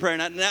imagination in prayer.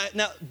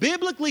 Now,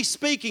 biblically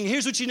speaking,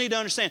 here's what you need to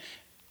understand.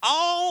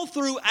 All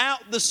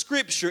throughout the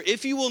Scripture,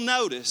 if you will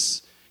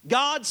notice,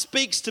 God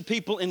speaks to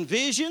people in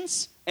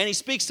visions and he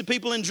speaks to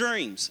people in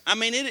dreams. I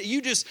mean,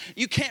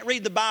 you can't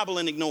read the Bible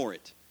and ignore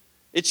it.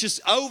 It's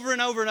just over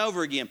and over and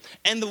over again.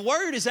 And the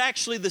word is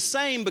actually the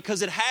same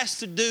because it has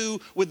to do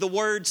with the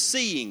word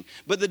seeing.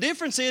 But the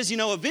difference is,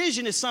 a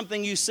vision is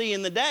something you see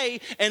in the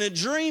day, and a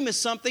dream is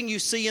something you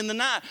see in the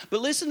night.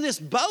 But listen to this,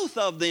 both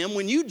of them,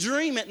 when you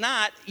dream at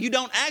night, you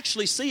don't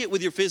actually see it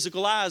with your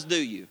physical eyes,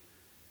 do you?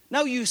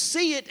 No, you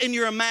see it in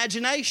your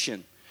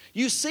imagination.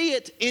 You see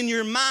it in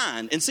your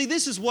mind. And see,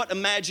 this is what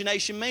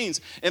imagination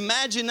means.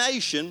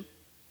 Imagination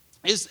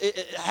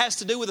it has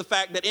to do with the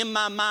fact that in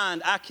my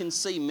mind, I can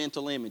see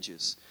mental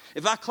images.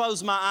 If I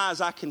close my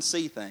eyes, I can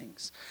see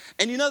things.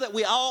 And you know that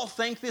we all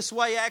think this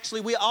way,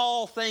 actually. We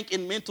all think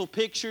in mental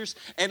pictures.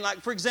 And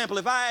like, for example,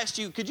 if I asked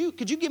you, could you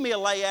give me a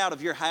layout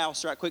of your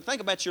house right quick?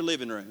 Think about your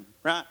living room,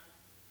 right?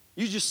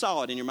 You just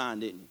saw it in your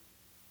mind, didn't you?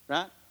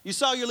 Right? You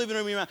saw your living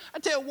room in your mind. I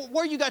tell you,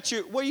 where you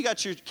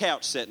got your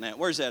couch sitting at?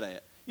 Where's that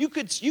at? You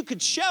could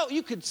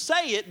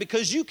say it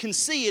because you can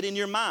see it in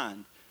your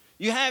mind.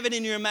 You have it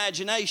in your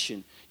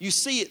imagination. You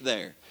see it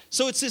there.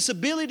 So it's this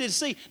ability to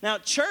see. Now,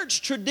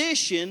 church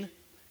tradition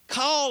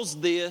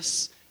calls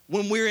this,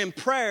 when we're in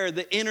prayer,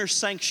 the inner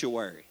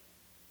sanctuary.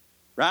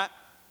 Right?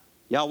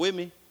 Y'all with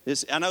me?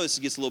 I know this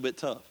gets a little bit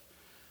tough.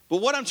 But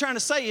what I'm trying to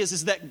say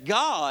is that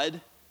God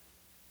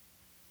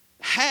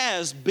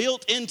has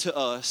built into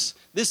us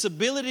this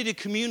ability to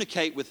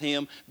communicate with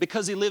Him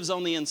because He lives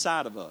on the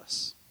inside of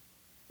us.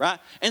 Right?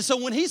 And so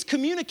when He's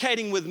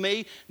communicating with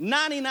me,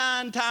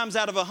 99 times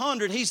out of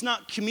 100, He's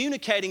not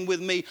communicating with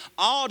me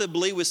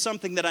audibly with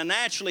something that I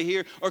naturally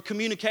hear or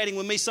communicating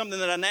with me something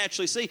that I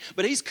naturally see,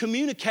 but He's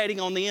communicating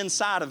on the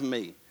inside of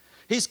me.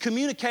 He's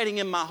communicating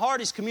in my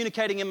heart. He's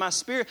communicating in my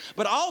spirit.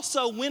 But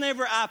also,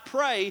 whenever I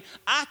pray,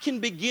 I can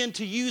begin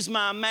to use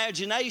my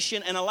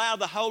imagination and allow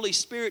the Holy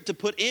Spirit to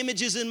put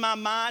images in my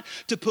mind,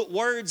 to put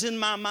words in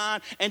my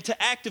mind, and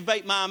to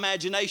activate my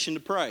imagination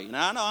to pray.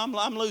 Now, I know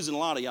I'm losing a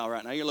lot of y'all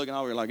right now. You're looking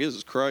over here like, this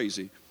is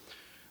crazy.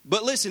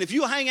 But listen, if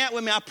you hang out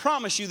with me, I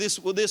promise you this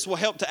will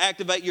help to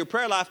activate your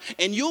prayer life,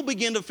 and you'll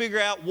begin to figure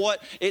out what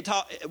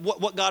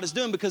God is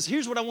doing. Because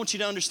here's what I want you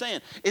to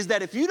understand, is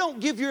that if you don't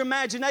give your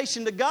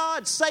imagination to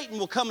God, Satan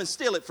will come and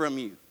steal it from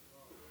you.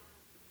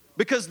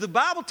 Because the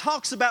Bible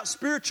talks about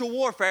spiritual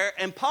warfare,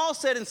 and Paul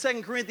said in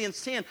 2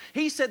 Corinthians 10,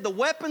 he said the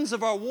weapons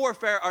of our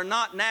warfare are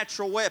not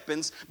natural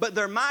weapons, but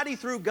they're mighty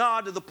through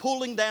God to the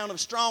pulling down of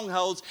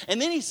strongholds.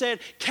 And then he said,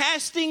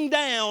 casting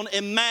down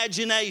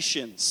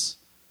imaginations.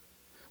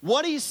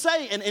 What he's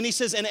saying, and he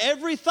says, in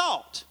every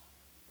thought,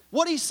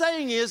 what he's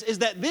saying is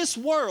that this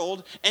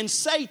world and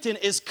Satan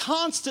is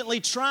constantly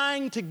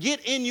trying to get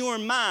in your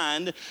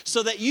mind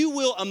so that you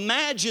will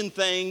imagine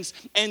things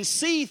and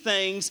see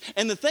things,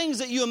 and the things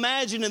that you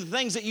imagine and the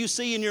things that you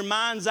see in your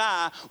mind's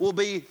eye will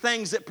be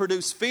things that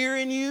produce fear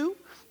in you,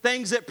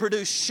 things that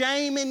produce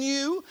shame in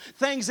you,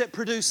 things that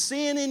produce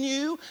sin in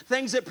you,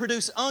 things that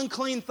produce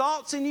unclean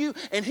thoughts in you.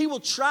 And he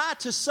will try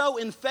to so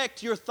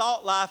infect your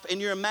thought life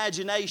and your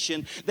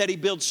imagination that he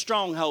builds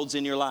strongholds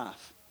in your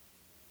life.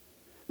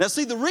 Now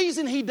see, the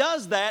reason he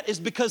does that is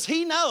because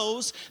he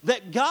knows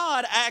that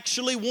God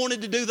actually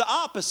wanted to do the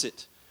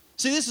opposite.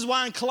 See, this is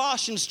why in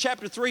Colossians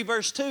chapter 3,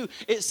 verse 2,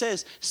 it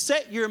says,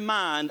 set your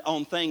mind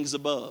on things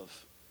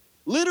above.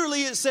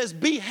 Literally it says,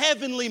 be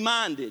heavenly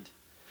minded.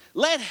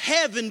 Let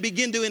heaven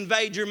begin to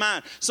invade your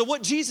mind. So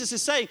what Jesus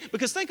is saying,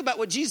 because think about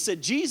what Jesus said.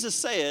 Jesus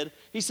said,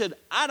 he said,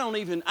 I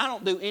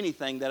don't do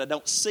anything that I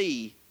don't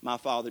see my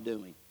Father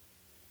doing.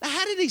 Now,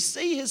 how did he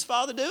see his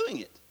Father doing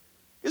it?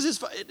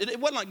 Because it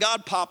wasn't like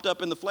God popped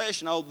up in the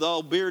flesh and the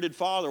old bearded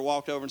father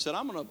walked over and said,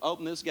 I'm going to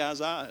open this guy's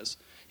eyes.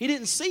 He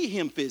didn't see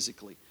him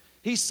physically.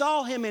 He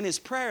saw him in his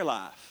prayer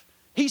life.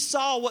 He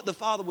saw what the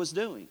Father was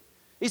doing.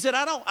 He said,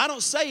 I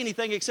don't say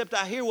anything except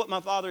I hear what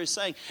my Father is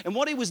saying. And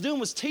what he was doing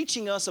was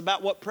teaching us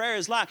about what prayer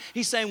is like.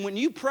 He's saying when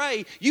you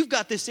pray, you've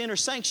got this inner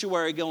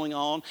sanctuary going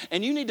on,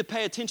 and you need to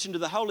pay attention to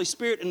the Holy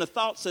Spirit and the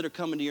thoughts that are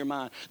coming to your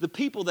mind, the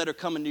people that are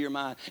coming to your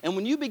mind. And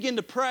when you begin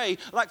to pray,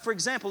 like for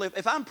example,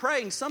 if I'm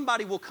praying,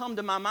 somebody will come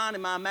to my mind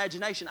and my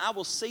imagination. I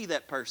will see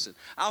that person.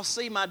 I'll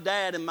see my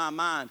dad in my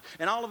mind.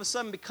 And all of a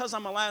sudden, because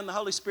I'm allowing the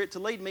Holy Spirit to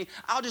lead me,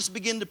 I'll just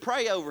begin to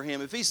pray over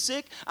him. If he's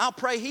sick, I'll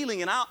pray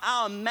healing, and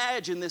I'll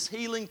imagine this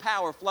healing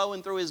power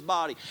flowing through his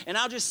body, and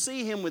I'll just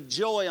see him with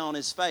joy on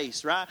his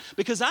face, right?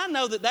 Because I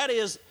know that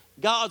is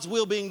God's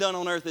will being done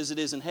on earth as it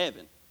is in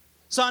heaven.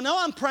 So I know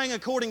I'm praying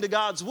according to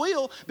God's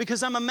will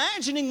because I'm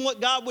imagining what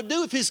God would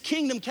do if his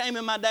kingdom came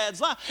in my dad's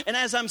life. And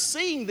as I'm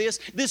seeing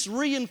this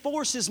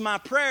reinforces my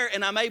prayer,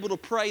 and I'm able to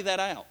pray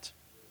that out.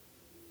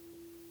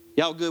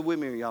 Y'all good with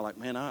me, or y'all like,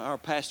 man, our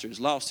pastor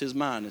has lost his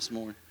mind this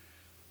morning?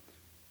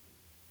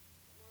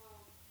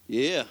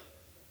 Yeah.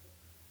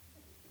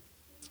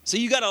 So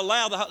you got to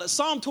allow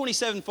Psalm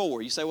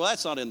 27:4. You say, well,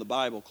 that's not in the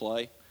Bible,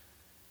 Clay.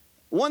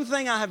 One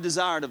thing I have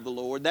desired of the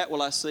Lord, that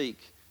will I seek,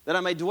 that I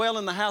may dwell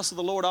in the house of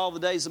the Lord all the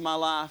days of my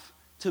life,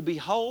 to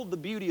behold the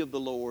beauty of the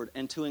Lord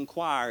and to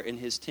inquire in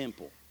his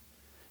temple.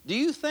 Do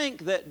you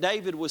think that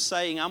David was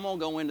saying, I'm going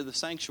to go into the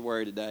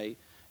sanctuary today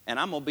and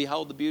I'm going to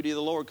behold the beauty of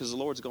the Lord because the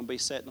Lord's going to be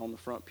sitting on the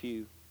front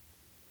pew?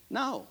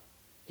 No.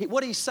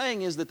 What he's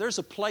saying is that there's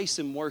a place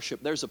in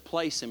worship, there's a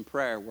place in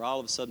prayer where all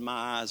of a sudden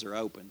my eyes are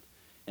opened.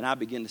 And I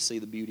begin to see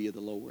the beauty of the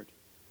Lord.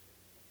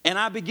 And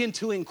I begin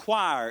to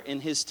inquire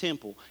in his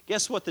temple.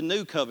 Guess what the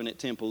new covenant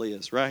temple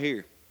is? Right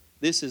here.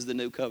 This is the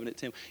new covenant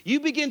temple. You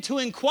begin to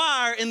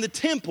inquire in the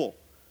temple.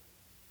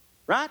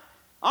 Right?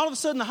 All of a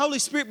sudden the Holy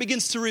Spirit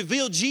begins to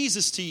reveal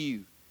Jesus to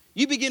you.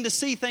 You begin to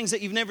see things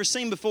that you've never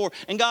seen before.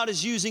 And God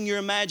is using your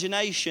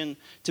imagination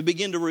to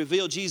begin to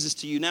reveal Jesus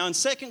to you. Now in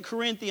 2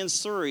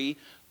 Corinthians 3,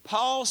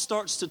 Paul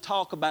starts to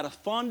talk about a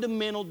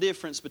fundamental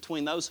difference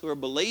between those who are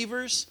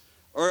believers,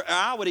 or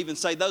I would even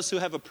say those who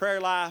have a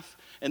prayer life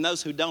and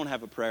those who don't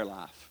have a prayer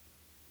life.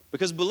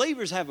 Because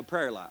believers have a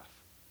prayer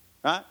life,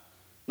 right?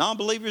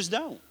 Non-believers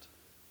don't,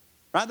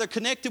 right? They're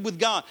connected with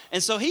God.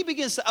 And so he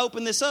begins to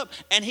open this up,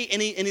 and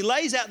he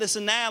lays out this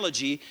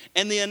analogy.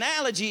 And the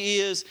analogy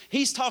is,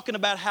 he's talking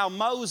about how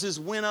Moses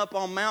went up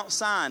on Mount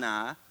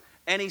Sinai,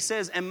 And he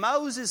says, and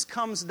Moses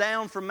comes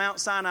down from Mount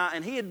Sinai,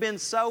 and he had been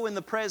so in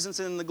the presence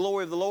and in the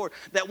glory of the Lord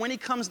that when he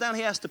comes down,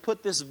 he has to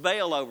put this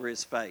veil over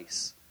his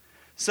face.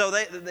 So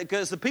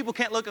because the people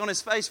can't look on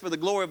his face for the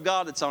glory of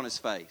God that's on his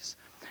face.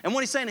 And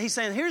what he's saying,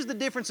 here's the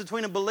difference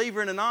between a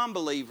believer and a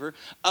non-believer.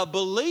 A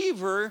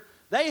believer,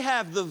 they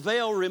have the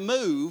veil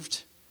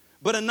removed,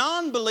 but a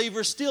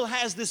non-believer still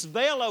has this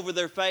veil over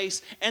their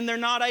face and they're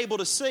not able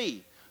to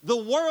see. The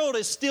world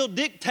is still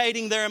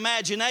dictating their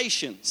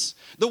imaginations.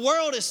 The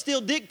world is still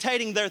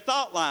dictating their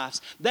thought lives.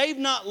 They've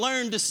not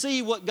learned to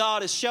see what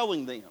God is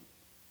showing them.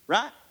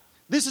 Right?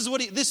 This is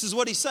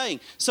what he's saying.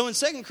 So in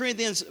 2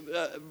 Corinthians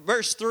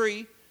verse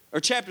 3, or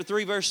chapter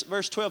 3,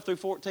 verse 12 through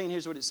 14,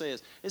 here's what it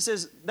says. It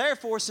says,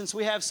 therefore, since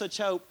we have such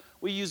hope,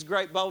 we use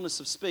great boldness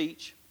of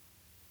speech.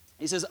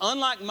 He says,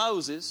 unlike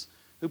Moses,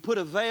 who put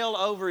a veil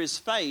over his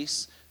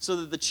face so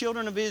that the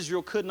children of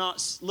Israel could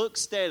not look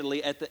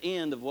steadily at the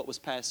end of what was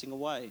passing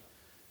away.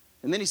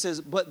 And then he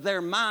says, but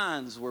their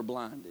minds were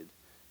blinded.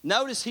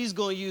 Notice he's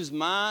going to use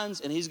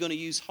minds and he's going to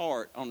use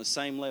heart on the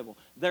same level.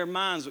 Their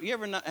minds,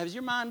 has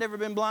your mind ever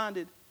been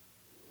blinded?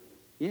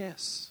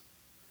 Yes.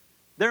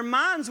 Their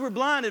minds were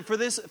blinded. For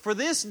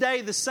this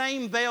day, the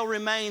same veil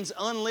remains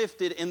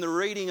unlifted in the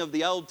reading of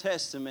the Old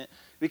Testament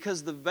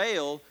because the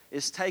veil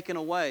is taken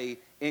away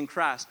in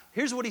Christ.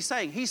 Here's what he's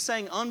saying. He's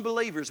saying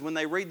unbelievers, when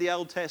they read the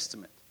Old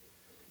Testament,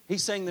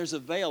 he's saying there's a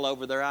veil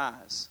over their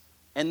eyes.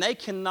 And they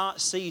cannot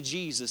see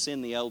Jesus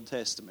in the Old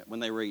Testament when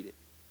they read it.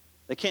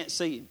 They can't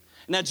see him.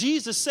 Now,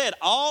 Jesus said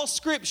all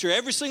Scripture,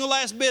 every single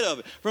last bit of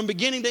it, from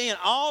beginning to end,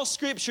 all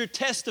Scripture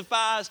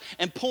testifies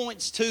and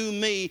points to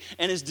me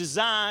and is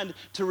designed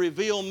to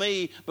reveal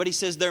me. But he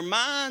says their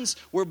minds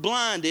were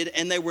blinded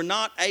and they were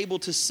not able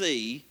to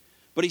see.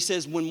 But he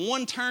says when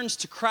one turns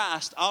to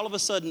Christ, all of a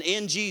sudden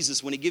in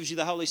Jesus, when he gives you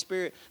the Holy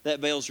Spirit,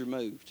 that veil's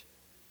removed.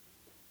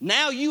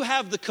 Now you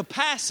have the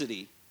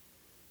capacity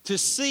to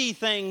see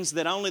things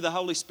that only the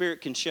Holy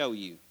Spirit can show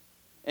you.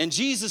 And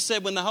Jesus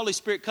said when the Holy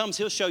Spirit comes,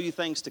 he'll show you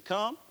things to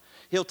come.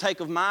 He'll take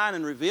of mine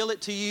and reveal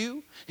it to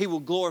you. He will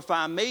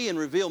glorify me and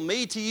reveal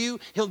me to you.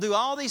 He'll do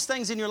all these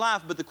things in your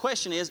life. But the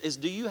question is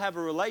do you have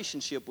a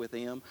relationship with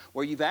him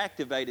where you've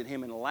activated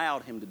him and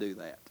allowed him to do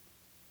that?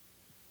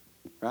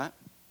 Right?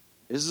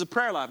 This is a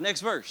prayer life.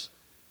 Next verse.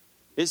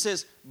 It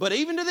says, but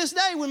even to this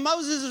day when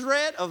Moses is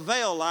read, a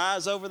veil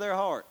lies over their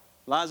heart,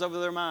 lies over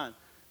their mind.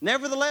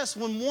 Nevertheless,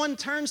 when one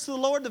turns to the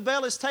Lord, the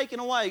veil is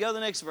taken away. Go to the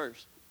next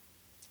verse.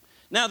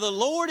 Now the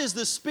Lord is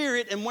the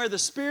Spirit, and where the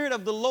Spirit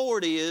of the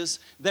Lord is,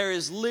 there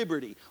is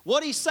liberty.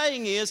 What he's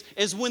saying is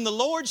when the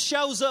Lord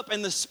shows up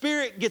and the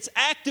Spirit gets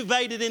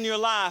activated in your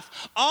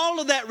life, all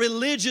of that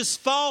religious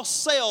false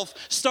self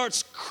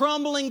starts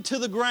crumbling to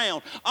the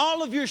ground.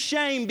 All of your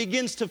shame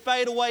begins to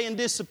fade away and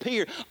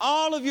disappear.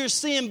 All of your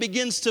sin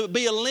begins to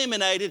be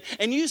eliminated,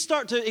 and you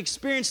start to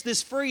experience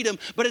this freedom.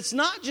 But it's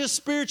not just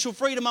spiritual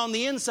freedom on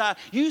the inside.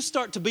 You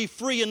start to be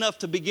free enough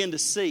to begin to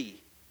see.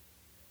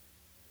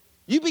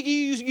 You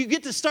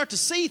get to start to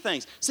see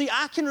things. See,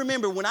 I can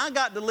remember when I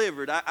got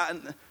delivered.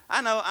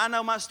 I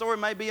know my story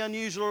may be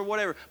unusual or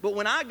whatever, but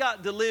when I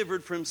got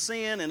delivered from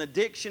sin and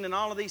addiction and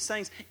all of these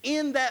things,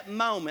 in that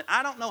moment,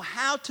 I don't know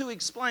how to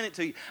explain it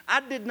to you.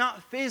 I did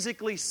not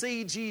physically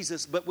see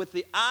Jesus, but with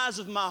the eyes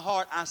of my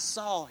heart, I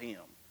saw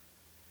him.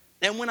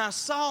 And when I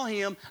saw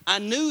him, I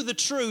knew the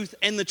truth,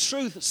 and the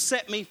truth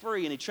set me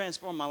free, and he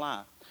transformed my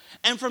life.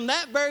 And from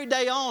that very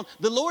day on,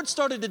 the Lord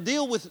started to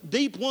deal with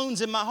deep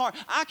wounds in my heart.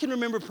 I can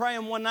remember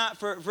praying one night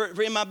for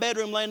in my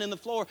bedroom, laying in the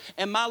floor,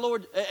 and my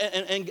Lord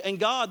and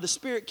God, the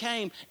Spirit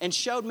came and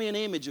showed me an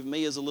image of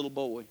me as a little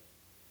boy.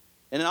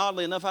 And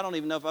oddly enough, I don't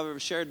even know if I've ever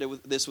shared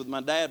this with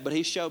my dad, but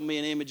he showed me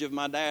an image of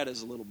my dad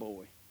as a little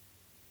boy.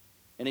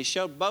 And he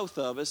showed both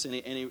of us, and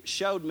he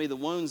showed me the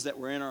wounds that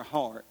were in our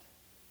heart.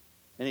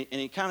 And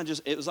he kind of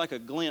just, it was like a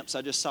glimpse.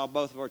 I just saw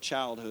both of our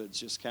childhoods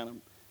just kind of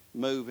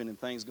moving and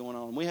things going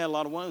on. We had a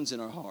lot of wounds in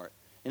our heart,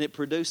 and it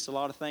produced a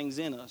lot of things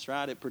in us,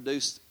 right? It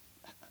produced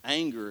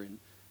anger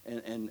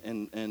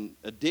and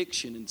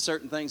addiction and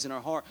certain things in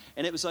our heart.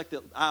 And it was like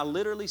I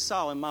literally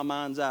saw in my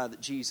mind's eye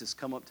that Jesus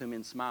come up to me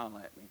and smile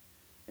at me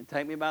and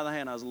take me by the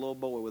hand. I was a little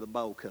boy with a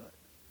bowl cut.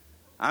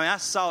 I mean, I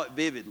saw it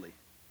vividly.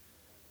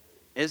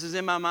 This is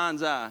in my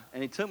mind's eye.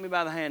 And he took me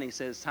by the hand and he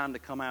said, it's time to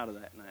come out of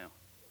that now.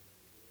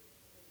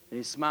 And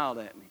he smiled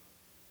at me.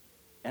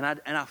 And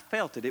I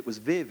felt it. It was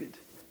vivid.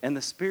 And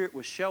the Spirit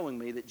was showing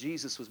me that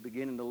Jesus was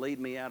beginning to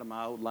lead me out of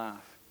my old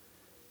life.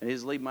 And he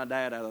was leading my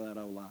dad out of that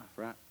old life,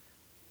 right?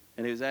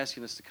 And he was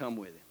asking us to come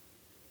with him.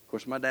 Of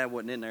course, my dad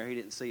wasn't in there. He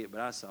didn't see it,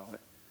 but I saw it.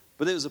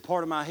 But it was a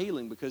part of my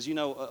healing because, you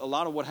know, a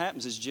lot of what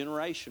happens is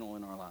generational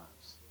in our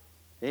lives.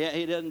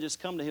 He doesn't just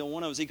come to heal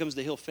one of us. He comes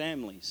to heal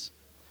families.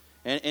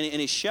 And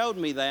he showed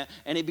me that,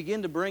 and he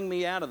began to bring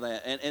me out of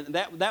that. And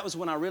that was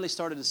when I really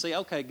started to see,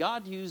 okay,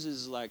 God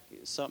uses like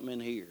something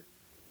in here.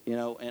 You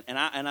know, and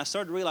I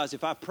started to realize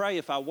if I pray,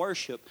 if I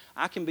worship,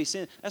 I can be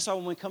sent. That's why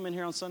when we come in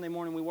here on Sunday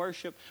morning, we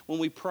worship. When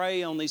we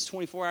pray on these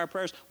 24-hour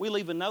prayers, we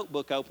leave a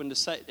notebook open to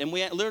say, and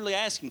we literally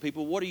asking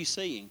people, what are you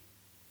seeing?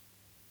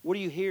 What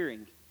are you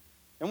hearing?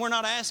 And we're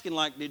not asking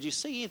like, did you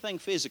see anything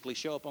physically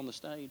show up on the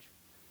stage?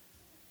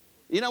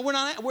 You know,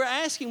 we're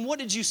asking, what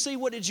did you see?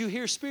 What did you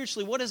hear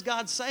spiritually? What is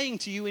God saying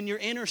to you in your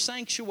inner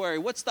sanctuary?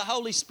 What's the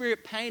Holy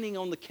Spirit painting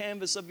on the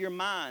canvas of your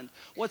mind?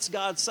 What's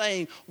God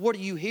saying? What are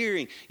you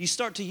hearing? You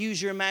start to use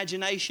your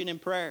imagination in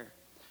prayer.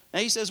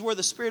 Now he says, where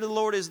the Spirit of the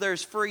Lord is,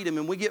 there's freedom.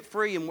 And we get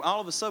free, and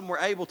all of a sudden we're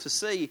able to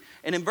see.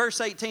 And in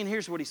verse 18,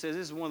 here's what he says.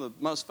 This is one of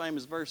the most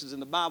famous verses in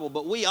the Bible.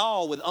 But we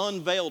all with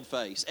unveiled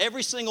face,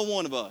 every single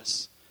one of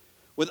us,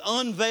 with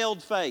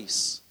unveiled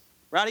face,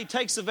 right? He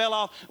takes the veil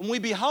off, and we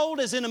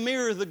behold as in a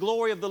mirror the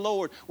glory of the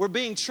Lord. We're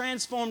being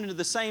transformed into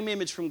the same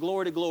image from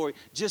glory to glory,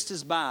 just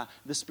as by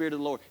the Spirit of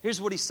the Lord.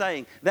 Here's what he's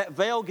saying. That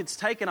veil gets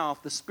taken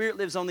off. The Spirit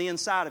lives on the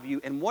inside of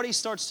you. And what he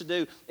starts to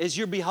do is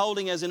you're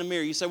beholding as in a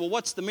mirror. You say, well,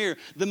 what's the mirror?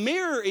 The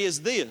mirror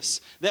is this,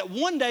 that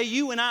one day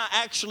you and I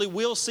actually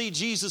will see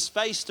Jesus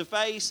face to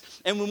face.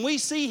 And when we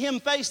see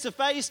him face to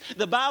face,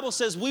 the Bible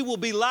says we will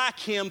be like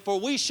him, for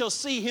we shall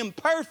see him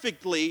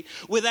perfectly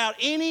without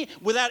any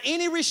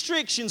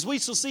restrictions. We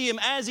shall see him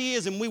as he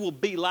is, and we will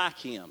be like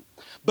him.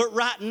 But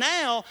right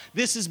now,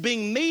 this is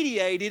being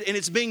mediated, and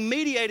it's being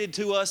mediated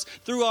to us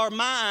through our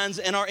minds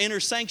and our inner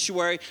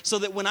sanctuary, so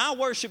that when I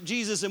worship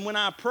Jesus and when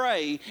I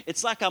pray,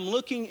 it's like I'm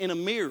looking in a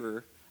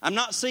mirror. I'm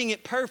not seeing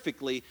it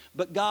perfectly,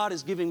 but God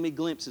is giving me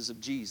glimpses of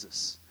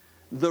Jesus,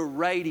 the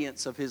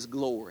radiance of his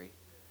glory.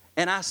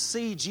 And I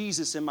see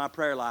Jesus in my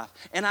prayer life.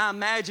 And I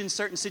imagine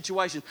certain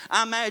situations.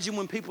 I imagine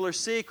when people are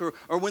sick, or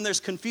when there's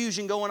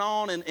confusion going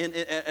on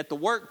at the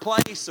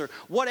workplace, or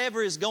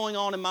whatever is going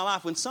on in my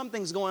life. When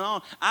something's going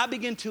on, I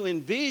begin to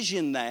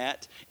envision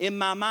that in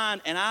my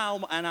mind. And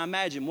I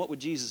imagine, what would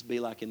Jesus be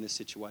like in this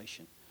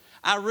situation?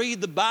 I read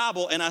the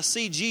Bible and I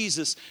see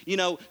Jesus,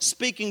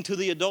 speaking to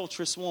the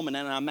adulterous woman,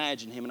 and I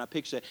imagine him and I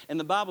picture that. And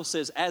the Bible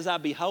says, as I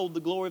behold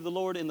the glory of the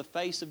Lord in the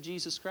face of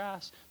Jesus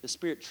Christ, the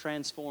Spirit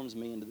transforms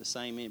me into the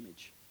same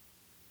image.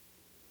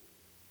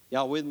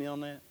 Y'all with me on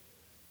that?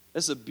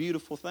 That's a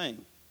beautiful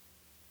thing.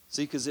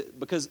 See,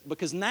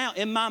 because now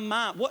in my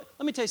mind, let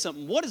me tell you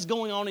something. What is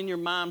going on in your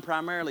mind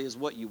primarily is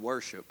what you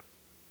worship.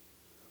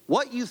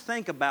 What you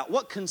think about,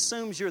 what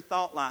consumes your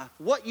thought life,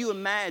 what you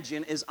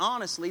imagine is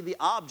honestly the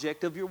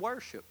object of your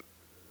worship.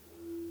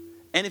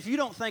 And if you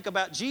don't think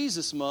about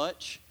Jesus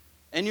much,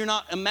 and you're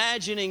not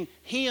imagining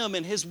him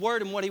and his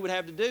word and what he would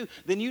have to do,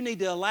 then you need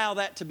to allow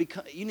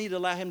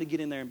him to get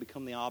in there and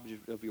become the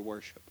object of your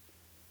worship.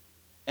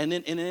 And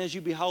then as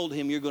you behold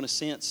him, you're going to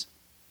sense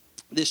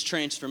this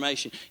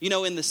transformation.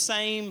 In the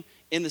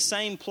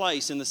same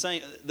place,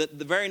 the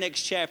very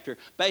next chapter,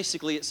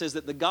 basically it says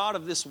that the God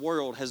of this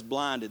world has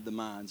blinded the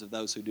minds of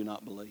those who do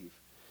not believe.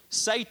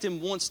 Satan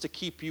wants to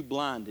keep you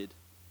blinded.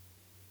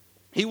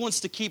 He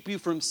wants to keep you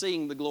from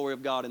seeing the glory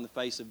of God in the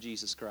face of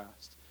Jesus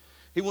Christ.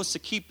 He wants to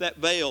keep that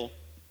veil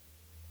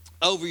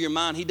over your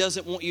mind. He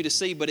doesn't want you to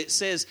see, but it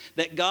says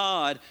that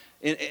God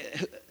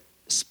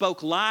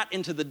spoke light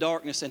into the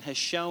darkness and has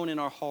shone in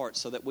our hearts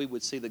so that we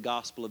would see the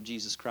gospel of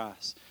Jesus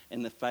Christ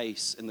and the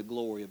face and the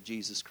glory of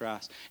Jesus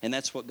Christ. And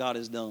that's what God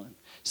has done.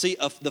 See,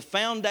 the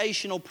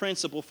foundational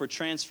principle for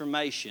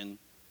transformation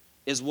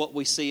is what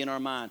we see in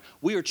our mind.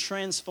 We are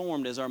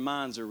transformed as our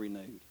minds are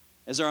renewed,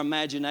 as our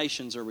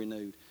imaginations are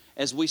renewed,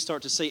 as we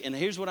start to see. And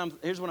here's what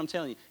I'm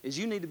telling you, is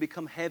you need to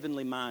become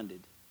heavenly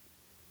minded.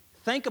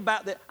 Think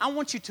about that. I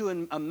want you to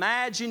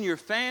imagine your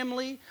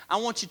family. I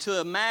want you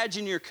to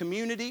imagine your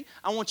community.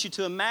 I want you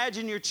to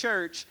imagine your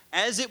church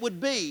as it would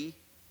be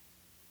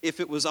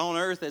if it was on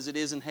earth as it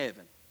is in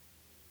heaven.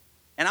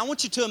 And I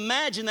want you to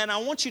imagine that. I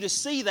want you to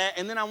see that.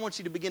 And then I want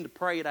you to begin to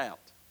pray it out.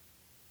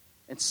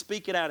 And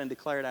speak it out and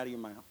declare it out of your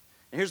mouth.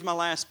 And here's my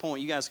last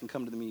point. You guys can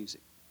come to the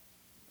music.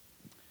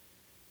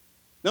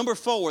 Number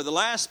 4, the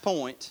last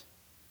point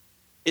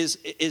is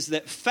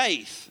that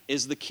faith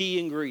is the key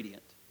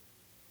ingredient.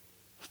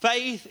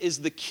 Faith is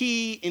the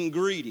key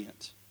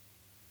ingredient.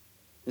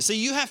 And see,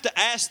 you have to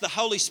ask the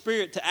Holy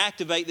Spirit to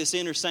activate this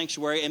inner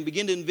sanctuary and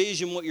begin to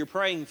envision what you're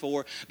praying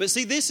for. But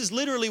see, this is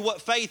literally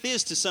what faith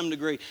is to some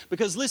degree.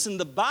 Because listen,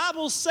 the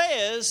Bible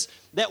says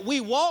that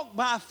we walk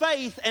by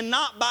faith and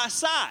not by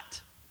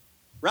sight.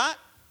 Right?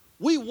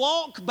 We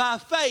walk by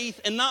faith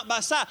and not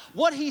by sight.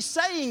 What he's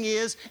saying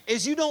is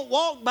you don't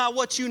walk by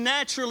what you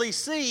naturally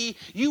see.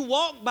 You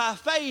walk by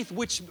faith,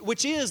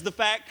 which is the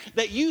fact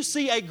that you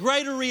see a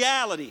greater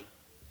reality.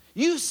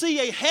 You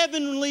see a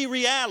heavenly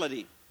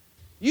reality.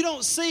 You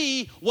don't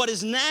see what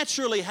is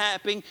naturally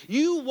happening.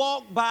 You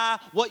walk by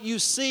what you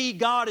see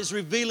God is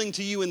revealing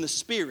to you in the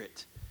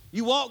Spirit.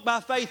 You walk by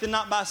faith and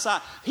not by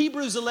sight.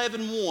 Hebrews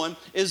 11:1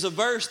 is a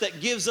verse that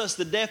gives us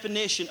the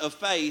definition of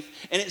faith.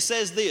 And it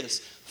says this: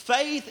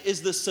 faith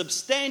is the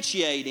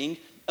substantiating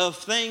of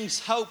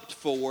things hoped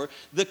for,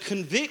 the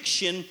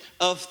conviction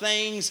of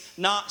things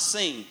not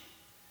seen.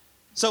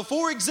 So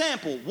for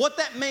example, what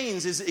that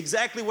means is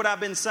exactly what I've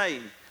been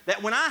saying.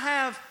 That when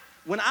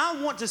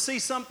I want to see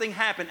something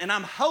happen and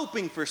I'm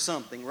hoping for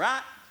something,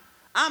 right?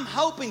 I'm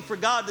hoping for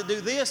God to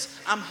do this.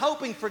 I'm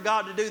hoping for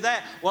God to do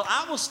that. Well,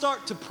 I will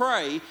start to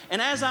pray,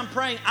 and as I'm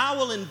praying, I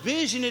will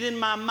envision it in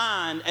my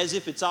mind as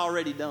if it's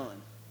already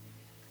done.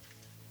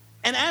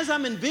 And as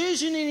I'm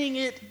envisioning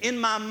it in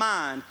my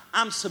mind,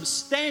 I'm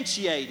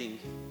substantiating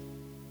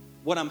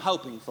what I'm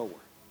hoping for.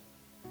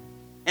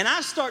 And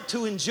I start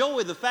to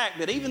enjoy the fact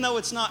that even though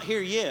it's not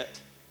here yet,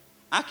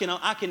 I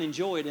can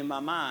enjoy it in my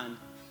mind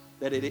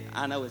that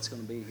I know it's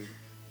going to be here.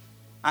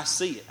 I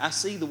see it. I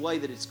see the way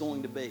that it's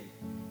going to be.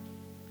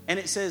 And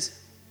it says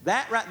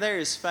that right there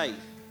is faith.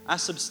 I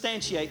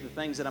substantiate the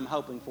things that I'm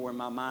hoping for in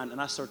my mind,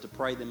 and I start to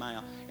pray them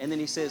out. And then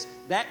he says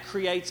that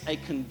creates a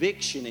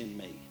conviction in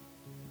me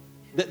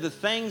that the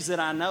things that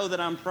I know that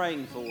I'm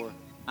praying for,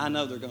 I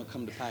know they're going to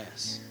come to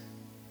pass.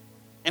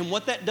 And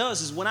what that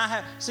does is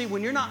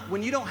when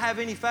you don't have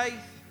any faith,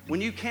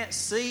 when you can't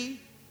see,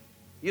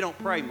 you don't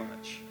pray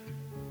much.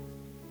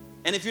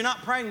 And if you're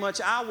not praying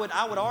much, I would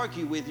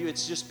argue with you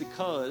it's just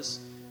because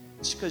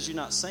you're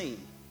not seeing.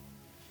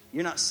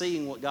 You're not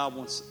seeing what God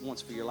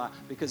wants for your life.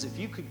 Because if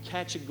you could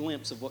catch a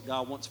glimpse of what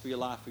God wants for your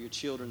life, for your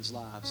children's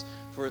lives,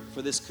 for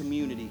this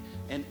community,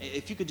 and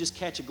if you could just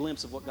catch a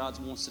glimpse of what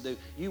God wants to do,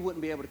 you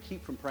wouldn't be able to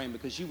keep from praying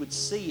because you would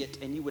see it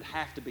and you would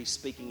have to be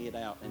speaking it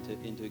out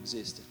into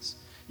existence.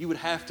 You would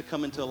have to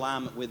come into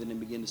alignment with it and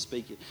begin to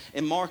speak it.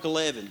 In Mark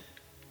 11,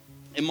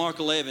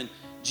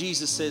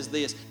 Jesus says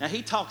this. Now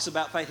he talks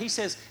about faith. He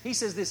says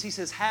this. He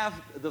says, have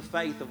the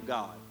faith of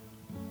God.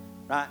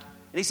 Right?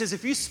 And he says,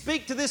 if you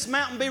speak to this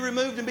mountain, be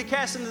removed and be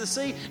cast into the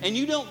sea, and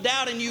you don't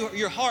doubt in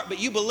your heart, but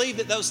you believe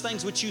that those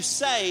things which you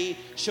say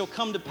shall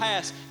come to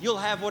pass, you'll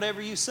have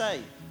whatever you say.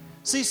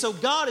 See, so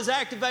God is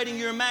activating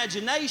your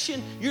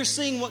imagination. You're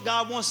seeing what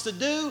God wants to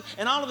do,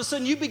 and all of a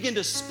sudden you begin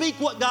to speak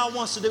what God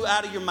wants to do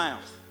out of your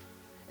mouth.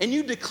 And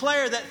you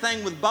declare that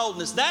thing with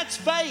boldness. That's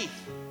faith.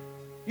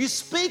 You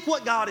speak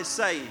what God is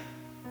saying.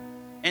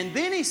 And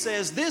then he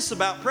says this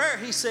about prayer.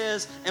 He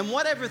says, and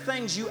whatever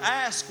things you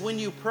ask when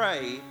you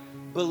pray,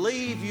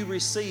 believe you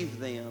receive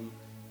them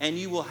and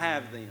you will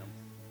have them.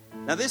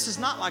 Now this is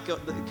not like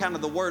kind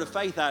of the word of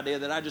faith idea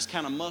that I just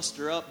kind of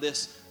muster up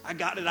this, I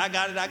got it. Ooh,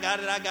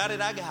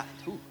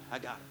 I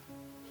got it.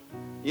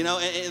 You know,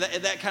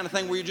 and that kind of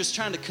thing where you're just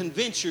trying to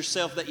convince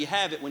yourself that you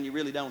have it when you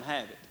really don't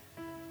have it.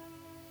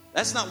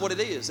 That's not what it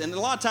is. And a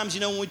lot of times,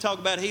 you know, when we talk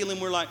about healing,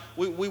 we're like,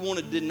 we want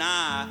to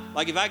deny.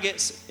 Like if I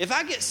get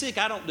sick,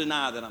 I don't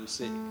deny that I'm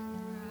sick.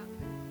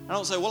 I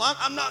don't say, well,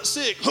 I'm not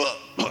sick.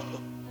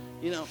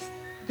 You know,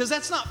 because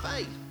that's not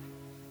faith.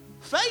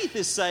 Faith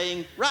is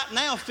saying, right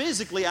now,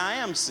 physically, I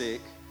am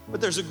sick,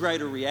 but there's a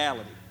greater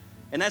reality.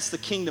 And that's the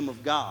kingdom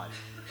of God.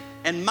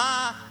 And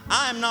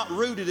I am not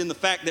rooted in the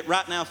fact that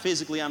right now,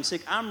 physically, I'm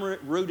sick. I'm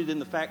rooted in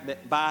the fact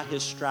that by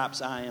His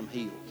stripes, I am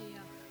healed.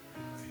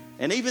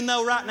 And even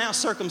though right now,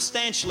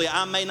 circumstantially,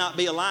 I may not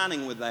be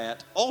aligning with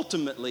that,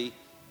 ultimately,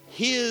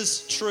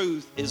 His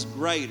truth is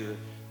greater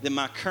than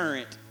my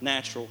current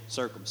natural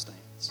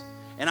circumstance.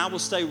 And I will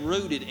stay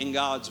rooted in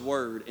God's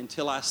word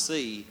until I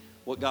see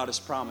what God has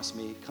promised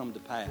me come to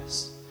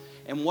pass.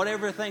 And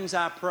whatever things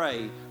I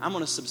pray, I'm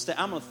going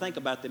to think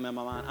about them in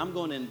my mind. I'm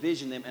going to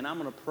envision them, and I'm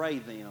going to pray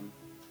them.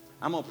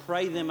 I'm going to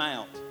pray them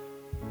out.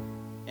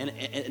 And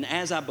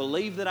as I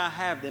believe that I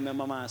have them in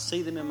my mind,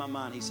 see them in my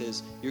mind, He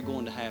says, you're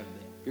going to have them.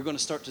 You're going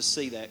to start to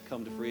see that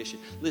come to fruition.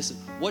 Listen,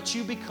 what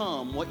you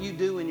become, what you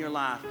do in your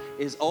life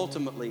is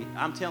ultimately,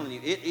 I'm telling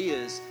you,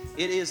 it's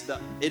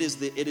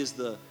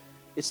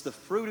the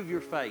fruit of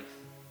your faith.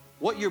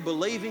 What you're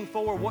believing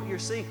for, what you're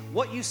seeing,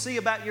 what you see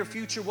about your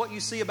future, what you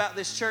see about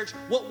this church,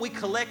 what we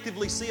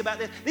collectively see about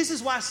this. This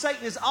is why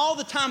Satan is all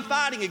the time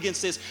fighting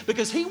against this,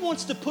 because he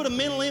wants to put a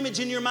mental image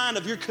in your mind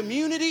of your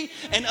community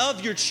and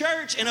of your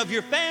church and of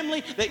your family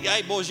that,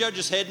 hey, boys, y'all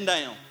just heading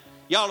down.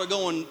 Y'all are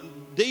going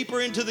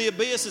deeper into the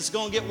abyss. It's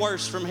going to get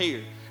worse from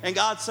here. And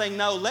God's saying,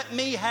 no, let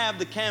me have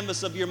the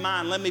canvas of your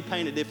mind. Let me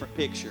paint a different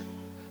picture.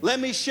 Let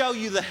me show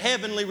you the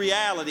heavenly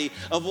reality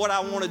of what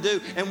I want to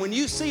do. And when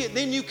you see it,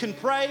 then you can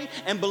pray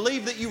and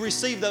believe that you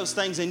receive those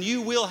things, and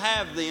you will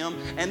have them.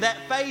 And that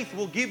faith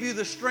will give you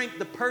the strength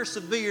to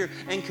persevere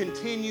and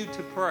continue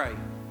to pray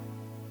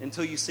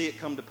until you see it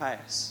come to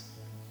pass.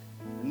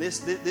 And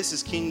this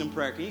is kingdom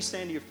prayer. Can you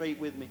stand to your feet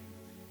with me?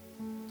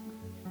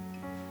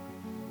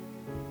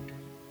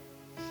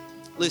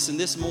 Listen,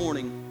 this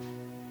morning,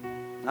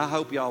 I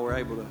hope y'all were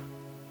able to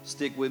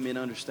stick with me and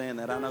understand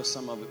that. I know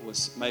some of it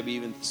was maybe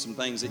even some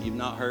things that you've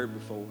not heard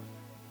before.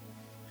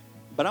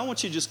 But I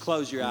want you to just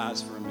close your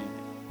eyes for a minute.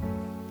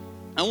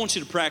 I want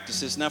you to practice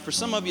this. Now, for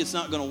some of you, it's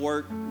not going to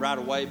work right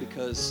away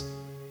because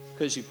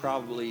you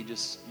probably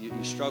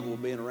you struggle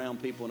with being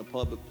around people in a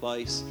public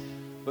place.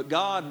 But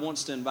God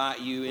wants to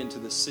invite you into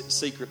the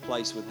secret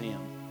place with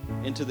Him,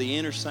 into the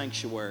inner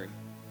sanctuary.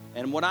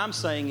 And what I'm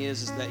saying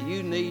is that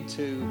you need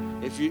to,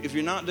 if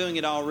you're not doing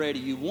it already,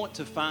 you want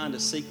to find a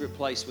secret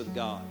place with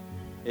God.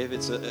 If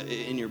it's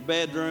in your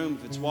bedroom,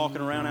 if it's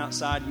walking around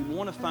outside, you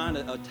want to find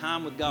a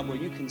time with God where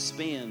you can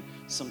spend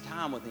some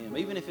time with Him.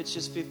 Even if it's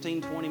just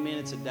 15, 20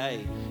 minutes a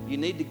day, you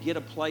need to get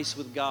a place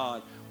with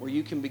God where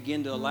you can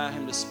begin to allow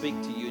Him to speak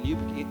to you, and you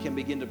can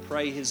begin to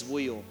pray His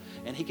will,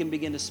 and He can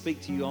begin to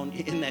speak to you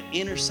in that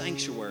inner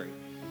sanctuary,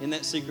 in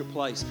that secret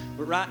place.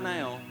 But right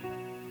now,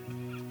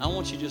 I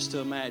want you just to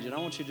imagine, I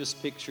want you to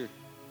just picture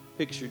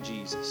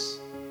Jesus.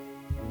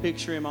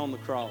 Picture him on the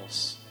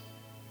cross.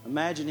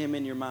 Imagine him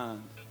in your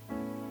mind.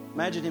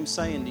 Imagine him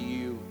saying to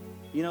you,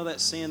 you know that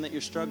sin that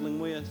you're struggling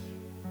with?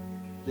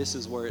 This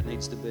is where it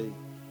needs to be.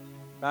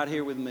 Right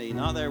here with me,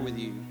 not there with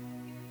you.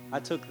 I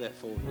took that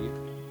for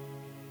you.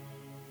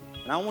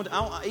 And I want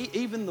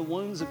even the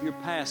wounds of your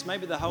past,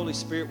 maybe the Holy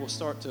Spirit will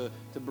start to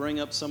bring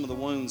up some of the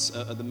wounds,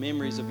 the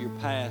memories of your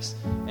past.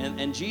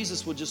 And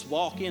Jesus will just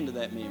walk into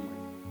that memory.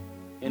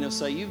 And he'll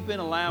say, you've been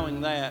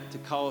allowing that to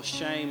cause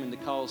shame and to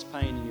cause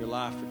pain in your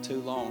life for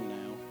too long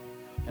now.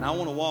 And I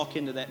want to walk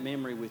into that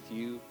memory with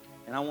you,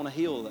 and I want to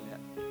heal that.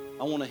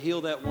 I want to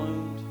heal that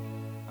wound.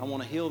 I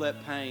want to heal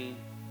that pain.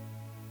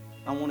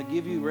 I want to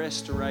give you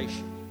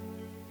restoration.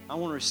 I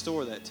want to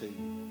restore that to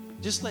you.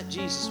 Just let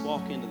Jesus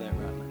walk into that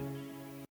right now.